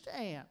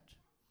understand,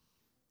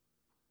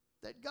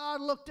 that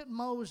God looked at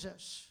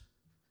Moses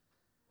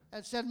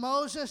and said,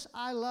 Moses,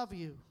 I love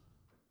you.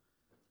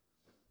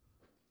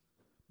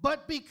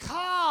 But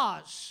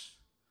because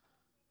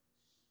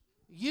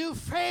you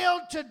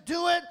failed to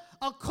do it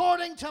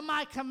according to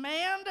my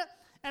command,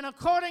 and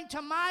according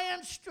to my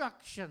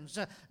instructions,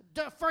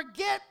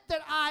 forget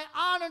that I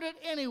honored it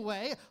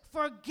anyway.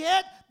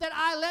 Forget that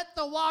I let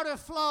the water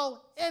flow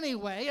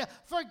anyway.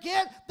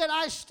 Forget that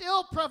I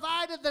still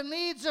provided the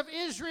needs of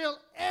Israel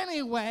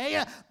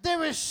anyway.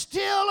 There is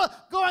still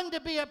going to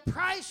be a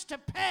price to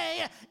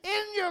pay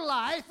in your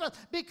life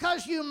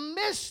because you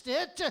missed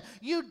it.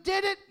 You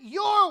did it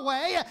your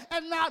way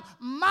and not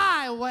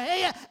my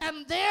way.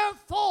 And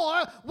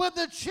therefore, when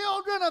the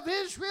children of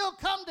Israel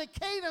come to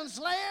Canaan's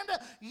land,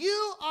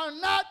 you are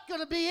not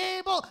going to be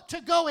able to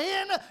go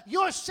in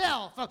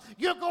yourself.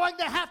 You're going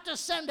to have to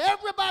send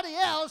everybody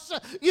else.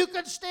 You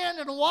could stand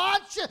and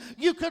watch.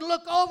 You could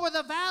look over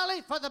the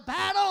valley for the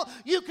battle.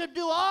 You could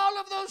do all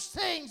of those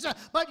things,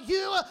 but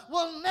you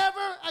will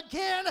never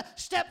again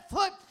step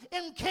foot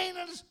in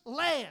Canaan's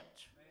land.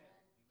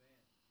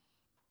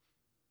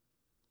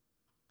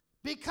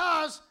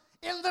 Because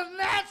in the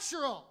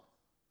natural,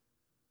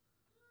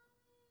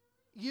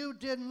 you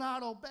did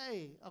not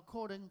obey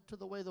according to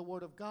the way the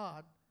Word of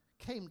God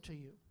came to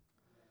you.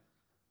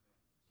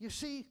 You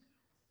see,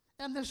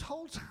 and this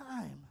whole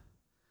time,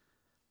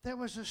 there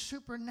was a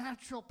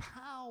supernatural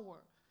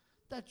power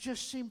that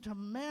just seemed to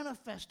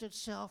manifest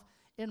itself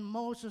in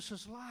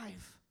Moses'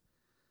 life.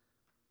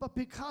 But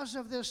because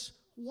of this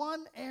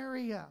one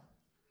area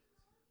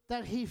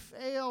that he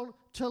failed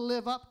to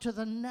live up to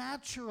the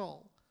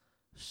natural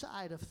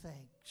side of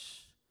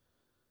things,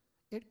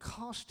 it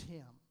cost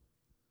him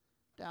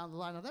down the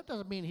line. Now, that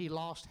doesn't mean he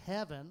lost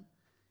heaven.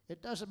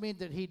 It doesn't mean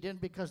that he didn't,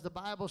 because the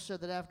Bible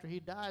said that after he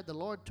died, the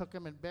Lord took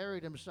him and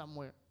buried him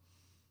somewhere.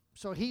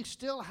 So he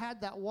still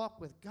had that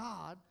walk with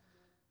God,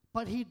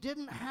 but he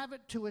didn't have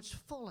it to its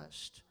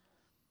fullest.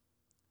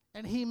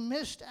 And he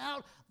missed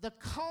out the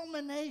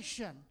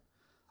culmination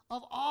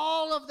of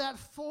all of that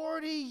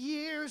 40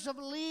 years of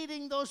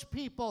leading those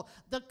people,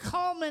 the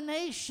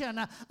culmination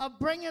of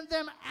bringing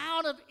them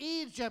out of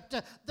Egypt,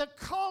 the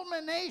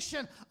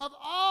culmination of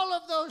all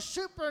of those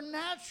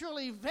supernatural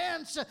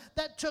events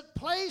that took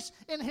place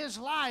in his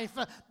life,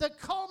 the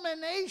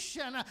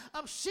culmination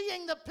of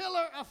seeing the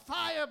pillar of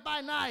fire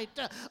by night,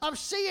 of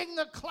seeing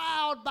the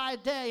cloud by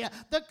day,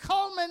 the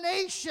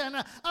culmination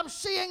of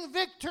seeing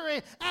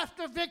victory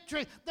after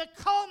victory, the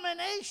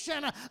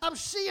culmination of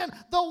seeing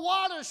the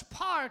waters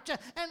part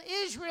and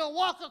Israel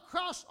walk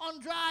across on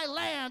dry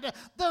land.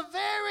 The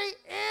very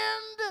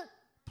end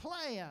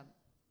plan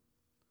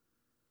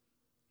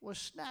was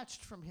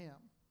snatched from him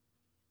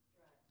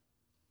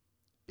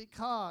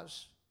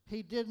because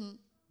he didn't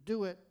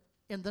do it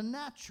in the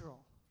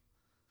natural,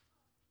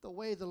 the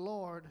way the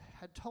Lord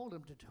had told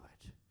him to do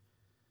it.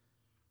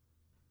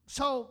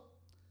 So,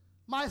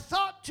 my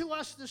thought to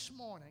us this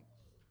morning,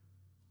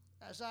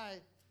 as I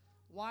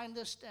wind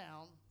this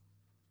down,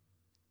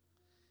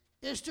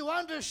 is to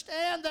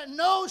understand that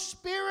no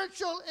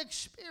spiritual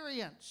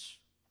experience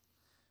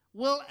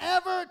will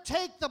ever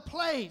take the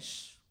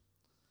place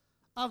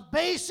of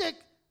basic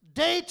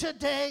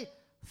day-to-day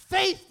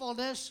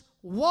faithfulness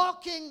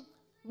walking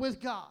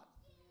with God.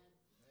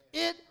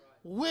 It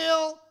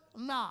will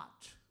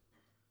not.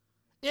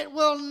 It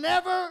will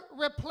never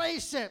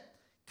replace it.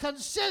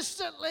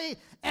 Consistently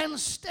and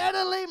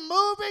steadily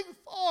moving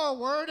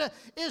forward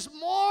is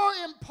more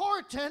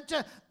important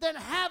than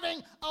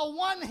having a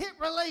one-hit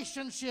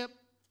relationship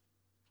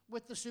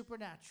with the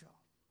supernatural.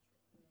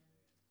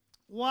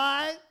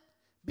 Why?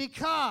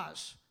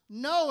 Because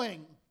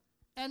knowing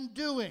and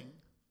doing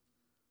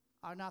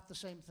are not the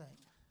same thing.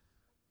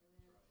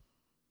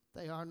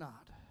 They are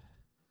not.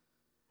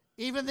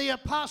 Even the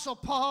Apostle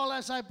Paul,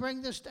 as I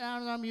bring this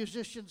down and our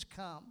musicians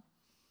come,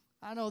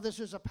 I know this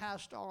is a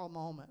pastoral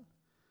moment,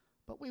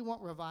 but we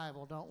want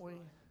revival, don't we?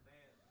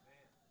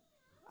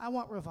 I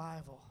want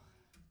revival.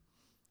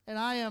 And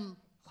I am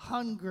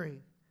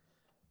hungry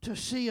to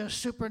see a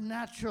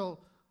supernatural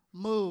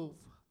move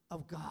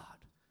of God.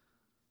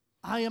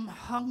 I am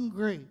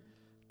hungry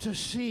to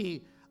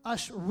see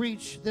us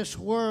reach this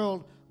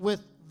world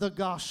with the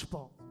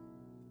gospel.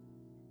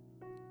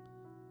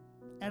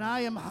 And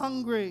I am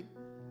hungry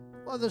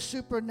for the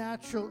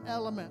supernatural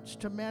elements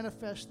to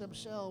manifest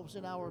themselves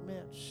in our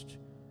midst.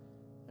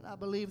 And I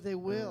believe they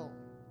will.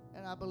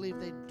 And I believe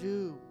they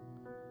do.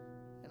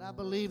 And I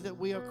believe that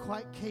we are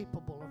quite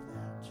capable of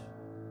that.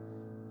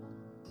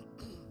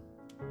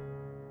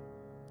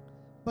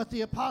 But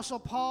the Apostle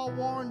Paul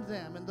warned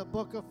them in the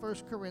book of 1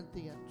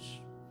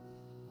 Corinthians.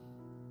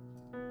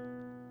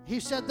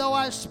 He said, though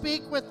I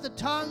speak with the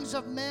tongues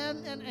of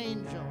men and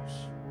angels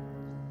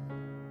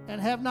and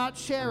have not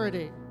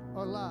charity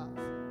or love,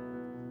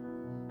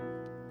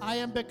 I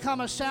am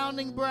become a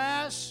sounding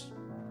brass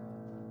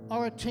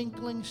or a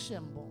tinkling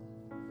cymbal.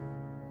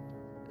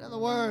 In other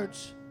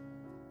words,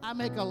 I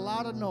make a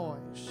lot of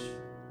noise,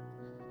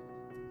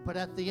 but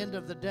at the end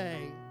of the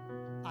day,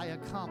 I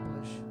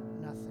accomplish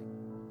nothing.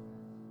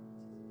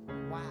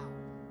 Wow.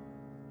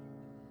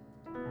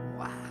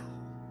 Wow.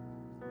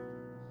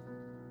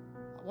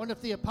 I wonder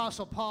if the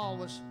Apostle Paul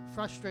was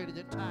frustrated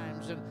at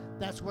times, and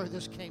that's where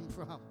this came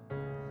from.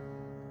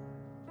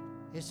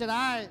 He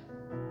said,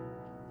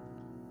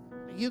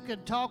 you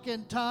can talk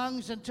in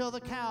tongues until the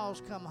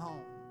cows come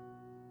home.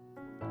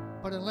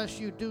 But unless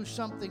you do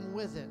something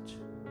with it,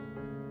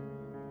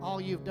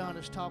 all you've done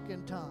is talk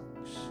in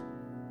tongues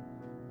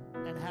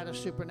and had a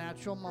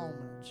supernatural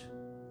moment,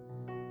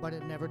 but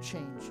it never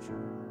changed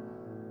you.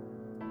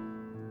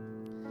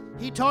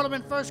 He told them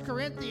in 1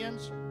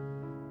 Corinthians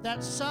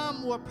that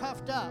some were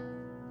puffed up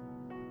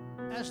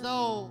as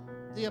though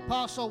the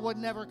apostle would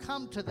never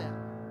come to them.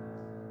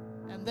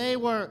 And they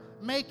were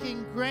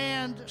making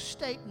grand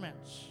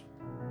statements.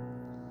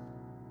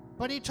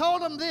 But he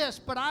told them this,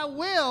 but I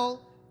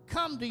will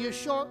come to you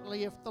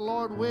shortly if the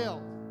Lord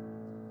will.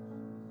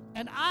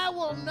 And I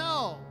will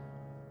know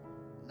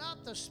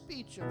not the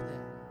speech of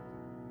them,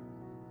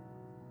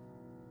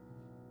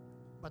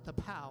 but the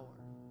power.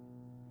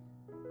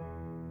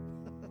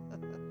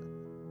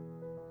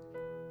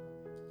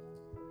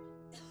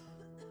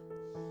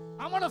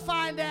 I want to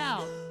find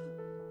out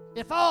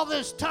if all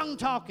this tongue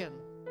talking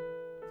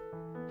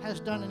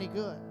has done any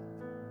good.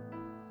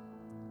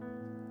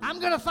 I'm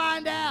going to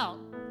find out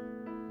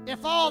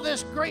if all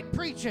this great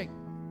preaching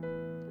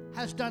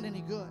has done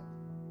any good.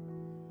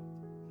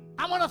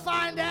 I want to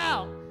find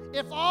out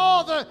if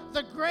all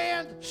the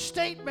grand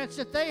statements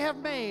that they have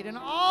made and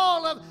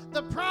all of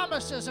the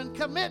promises and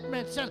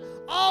commitments and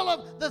all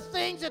of the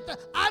things that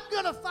I'm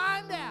going to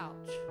find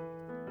out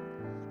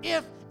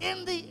if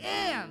in the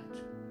end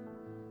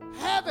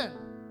heaven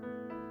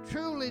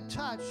truly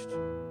touched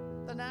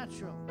the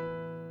natural.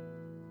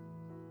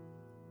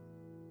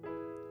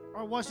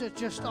 Or was it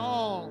just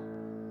all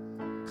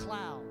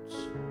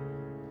clouds?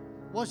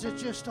 Was it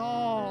just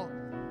all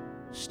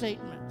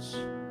statements?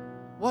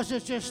 Was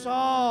it just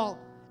all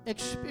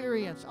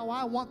experience? Oh,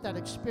 I want that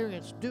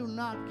experience. Do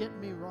not get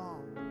me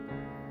wrong.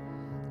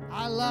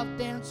 I love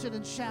dancing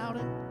and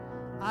shouting.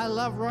 I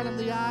love running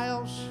the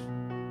aisles.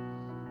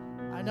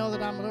 I know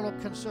that I'm a little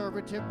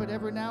conservative, but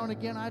every now and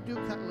again I do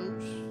cut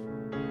loose.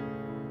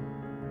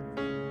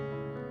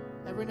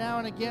 Every now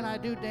and again I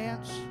do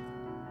dance.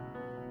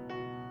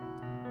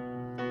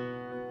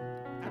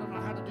 I don't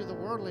know how to do the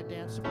worldly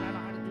dancing, but I know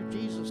how to do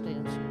Jesus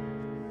dancing.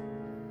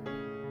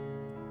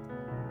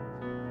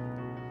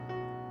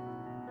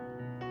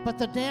 But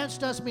the dance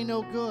does me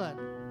no good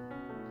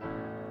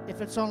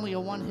if it's only a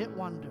one-hit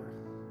wonder.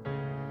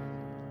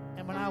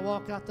 And when I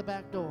walk out the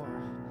back door,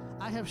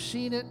 I have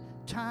seen it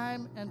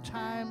time and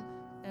time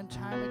and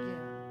time again.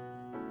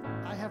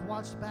 I have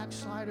watched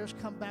backsliders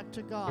come back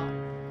to God,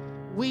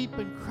 weep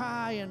and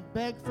cry and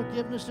beg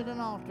forgiveness at an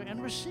altar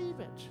and receive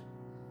it.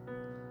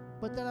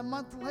 But then a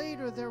month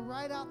later, they're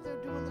right out there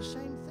doing the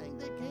same thing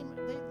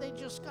they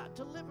just got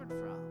delivered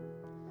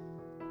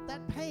from.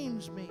 That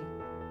pains me.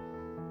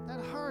 That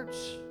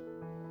hurts.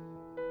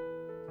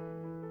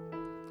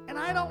 And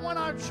I don't want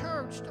our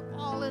church to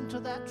fall into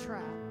that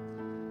trap.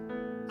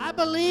 I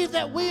believe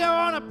that we are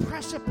on a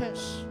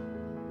precipice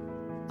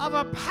of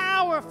a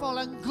powerful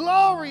and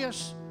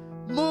glorious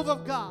move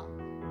of God.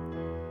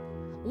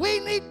 We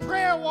need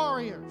prayer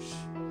warriors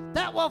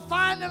that will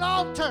find an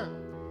altar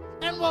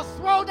and will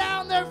throw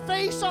down their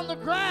face on the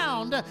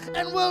ground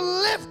and will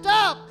lift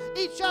up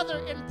each other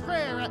in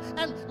prayer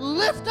and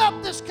lift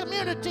up this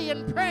community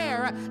in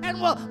prayer and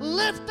will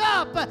lift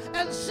up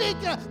and seek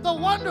the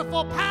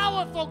wonderful,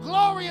 powerful,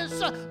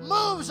 glorious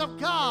moves of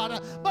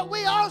God. But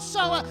we also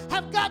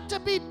have got to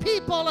be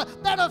people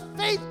that are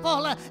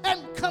faithful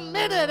and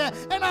committed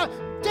and are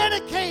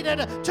dedicated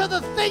to the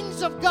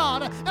things of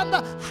God and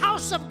the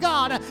house of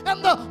God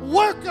and the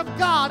work of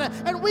God.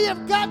 And we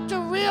have got to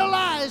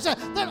realize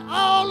that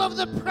all of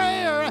the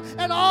prayer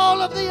and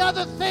all of the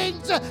other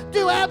things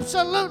do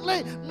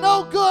absolutely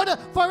no good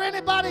for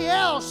anybody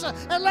else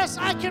unless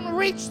I can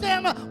reach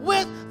them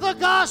with the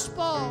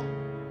gospel.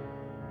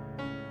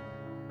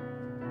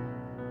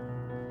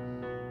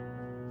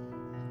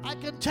 I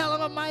can tell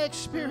them of my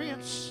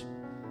experience.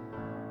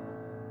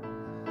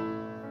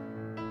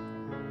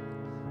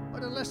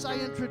 But unless I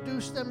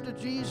introduce them to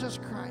Jesus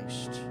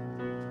Christ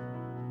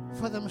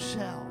for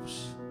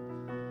themselves,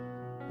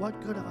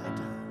 what good have I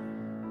done?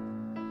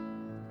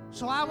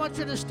 So I want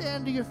you to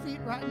stand to your feet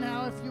right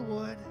now, if you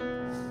would.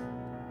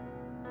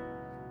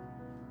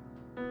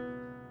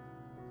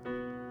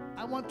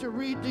 I want to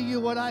read to you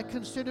what I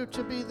consider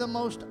to be the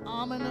most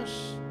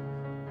ominous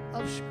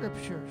of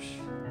scriptures.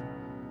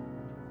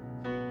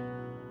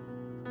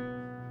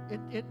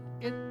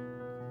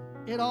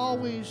 It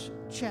always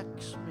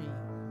checks me.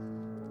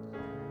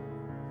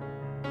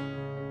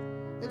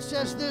 It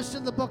says this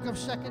in the book of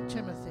 2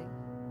 Timothy.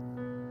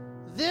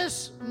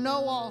 This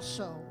know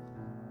also,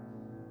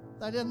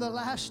 that in the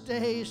last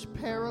days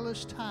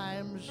perilous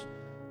times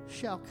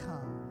shall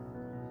come.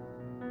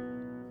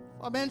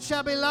 For men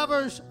shall be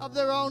lovers of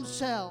their own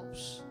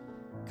selves,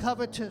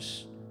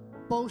 covetous,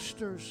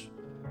 boasters,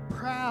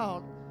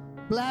 proud,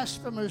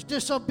 blasphemers,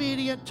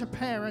 disobedient to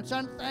parents,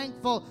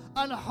 unthankful,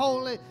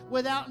 unholy,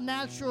 without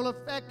natural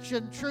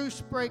affection,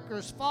 truce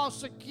breakers,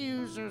 false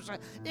accusers,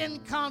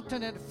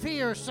 incontinent,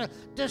 fierce,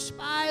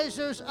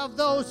 despisers of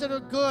those that are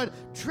good,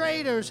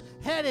 traitors,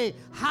 heady,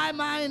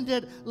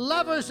 high-minded,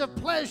 lovers of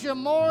pleasure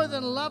more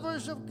than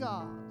lovers of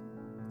God.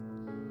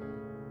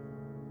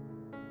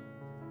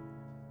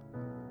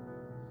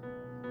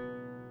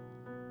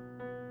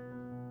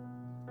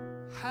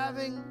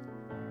 Having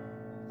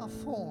a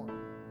form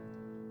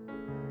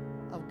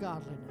of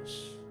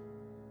godliness,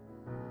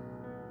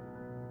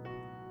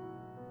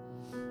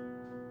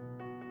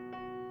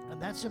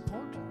 and that's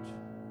important,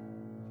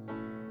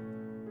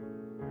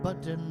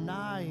 but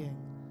denying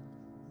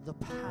the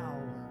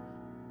power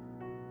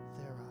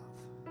thereof.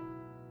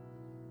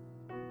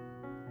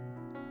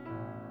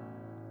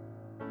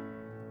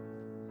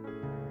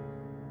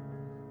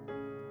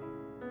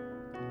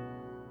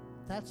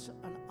 That's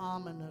an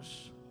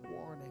ominous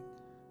warning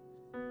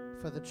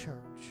for the church.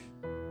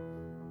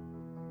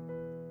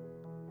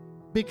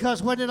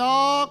 Because when it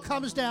all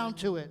comes down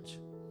to it,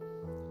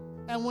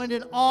 and when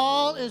it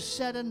all is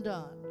said and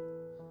done,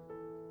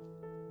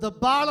 the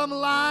bottom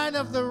line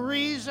of the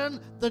reason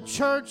the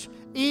church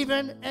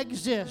even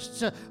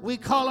exists. We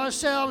call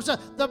ourselves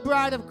the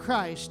bride of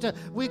Christ.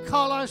 We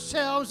call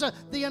ourselves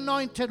the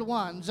anointed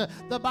ones.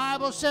 The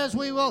Bible says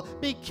we will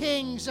be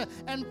kings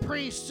and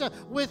priests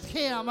with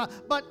Him.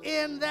 But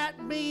in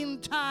that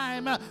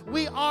meantime,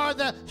 we are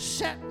the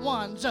set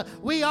ones.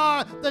 We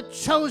are the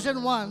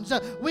chosen ones.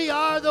 We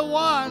are the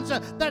ones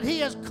that He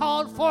has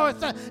called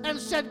forth and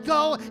said,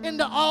 go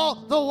into all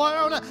the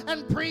world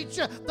and preach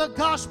the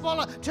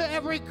gospel to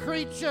every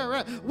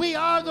creature. We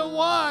are the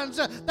ones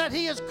that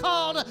He has called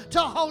called to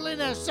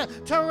holiness,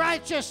 to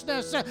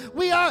righteousness.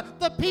 We are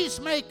the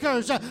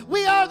peacemakers.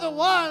 We are the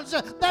ones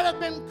that have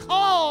been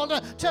called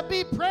to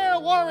be prayer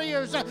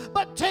warriors.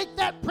 But take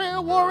that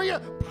prayer warrior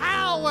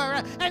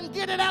power and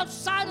get it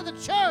outside of the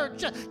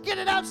church, get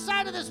it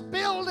outside of this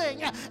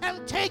building,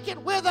 and take it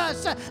with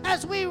us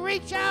as we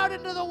reach out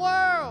into the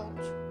world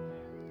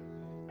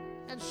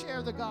and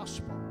share the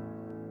gospel.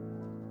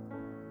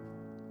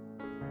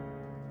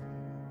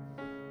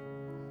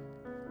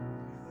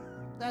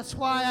 That's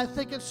why I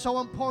think it's so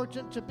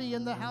important to be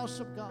in the house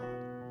of God.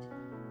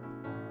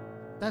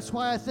 That's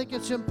why I think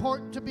it's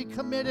important to be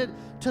committed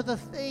to the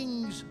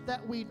things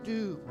that we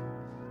do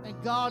and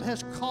God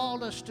has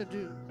called us to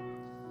do.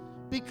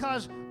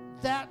 Because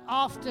that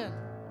often,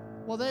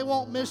 well, they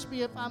won't miss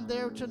me if I'm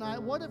there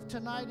tonight. What if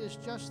tonight is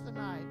just the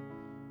night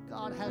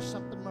God has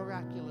something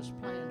miraculous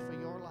planned for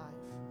your life?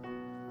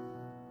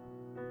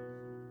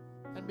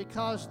 And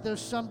because there's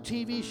some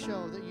TV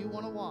show that you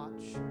want to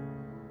watch,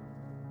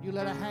 you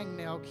let a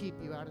hangnail keep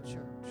you out of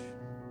church.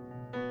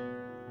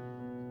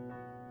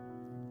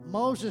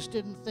 Moses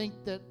didn't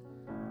think that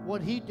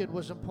what he did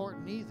was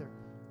important either.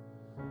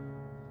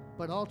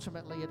 But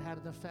ultimately it had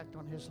an effect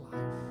on his life.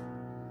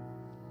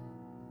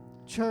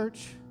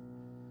 Church,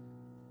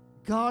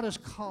 God is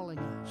calling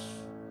us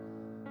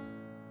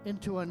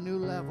into a new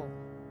level.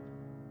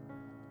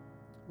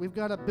 We've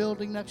got a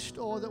building next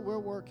door that we're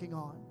working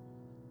on.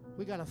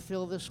 We got to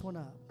fill this one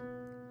up.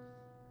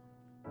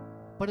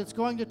 But it's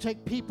going to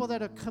take people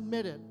that are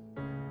committed,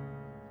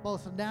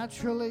 both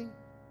naturally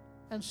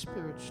and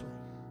spiritually.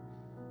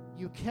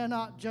 You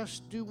cannot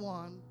just do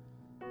one,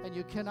 and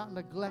you cannot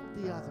neglect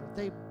the other.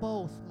 They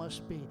both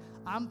must be.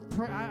 I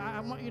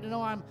want you to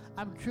know I'm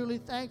truly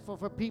thankful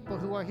for people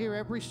who are here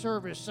every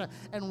service,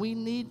 and we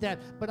need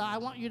that. But I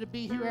want you to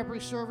be here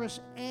every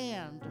service,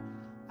 and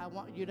I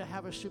want you to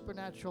have a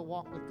supernatural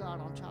walk with God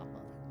on top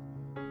of it.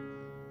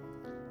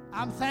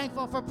 I'm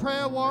thankful for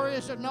prayer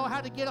warriors that know how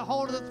to get a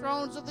hold of the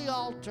thrones of the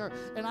altar.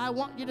 And I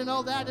want you to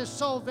know that is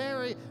so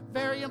very,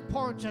 very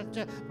important.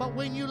 But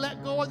when you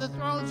let go of the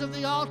thrones of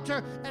the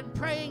altar and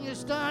praying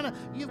is done,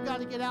 you've got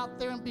to get out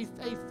there and be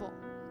faithful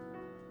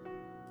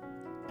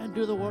and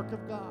do the work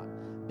of God.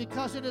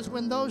 Because it is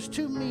when those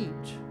two meet,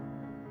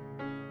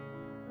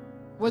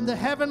 when the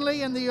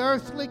heavenly and the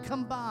earthly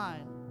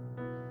combine,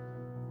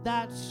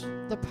 that's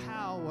the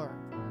power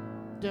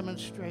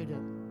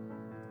demonstrated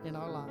in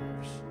our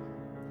lives.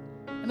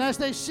 And as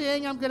they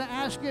sing, I'm going to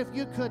ask you if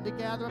you could to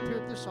gather up here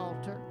at this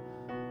altar.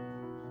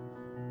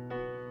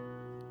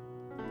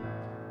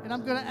 And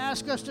I'm going to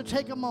ask us to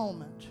take a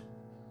moment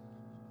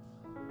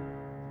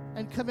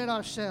and commit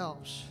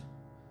ourselves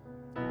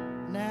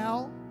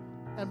now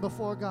and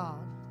before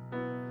God.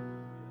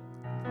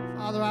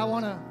 Father, I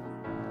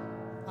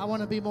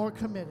want to be more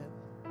committed.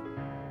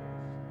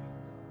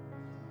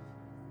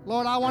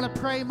 Lord, I want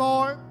to pray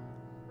more.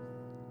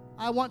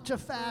 I want to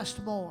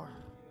fast more.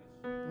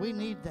 We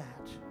need that.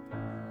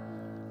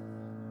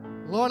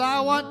 Lord, I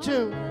want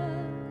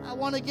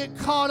to get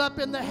caught up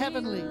in the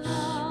heavenlies.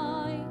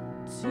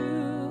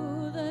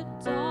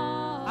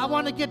 I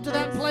want to get to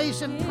that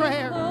place in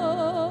prayer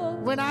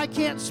when I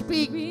can't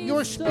speak,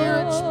 your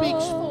Spirit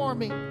speaks for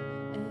me.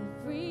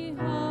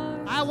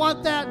 I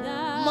want that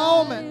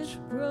moment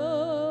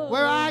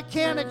where I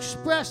can't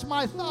express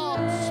my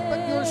thoughts,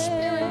 but your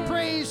Spirit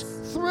prays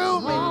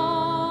through me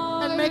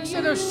and makes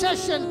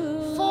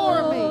intercession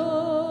for me.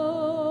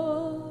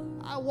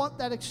 I want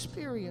that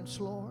experience,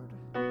 Lord.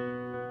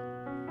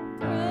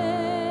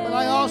 But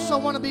I also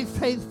want to be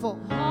faithful.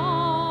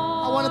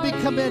 I want to be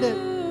committed.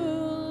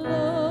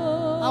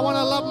 I want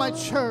to love my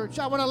church.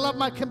 I want to love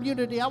my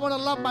community. I want to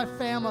love my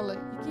family.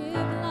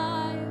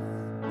 I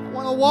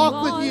want to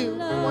walk with you.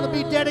 I want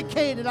to be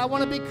dedicated. I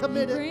want to be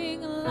committed.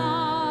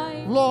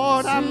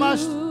 Lord, I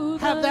must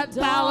have that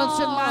balance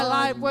in my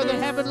life where the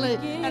heavenly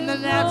and the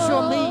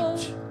natural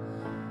meet.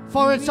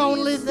 For it's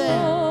only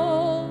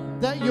then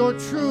that your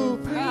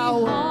true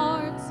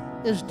power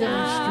is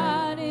demonstrated.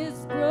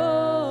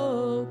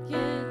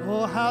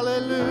 Oh,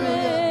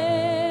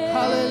 hallelujah.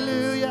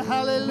 Hallelujah.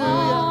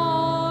 Hallelujah.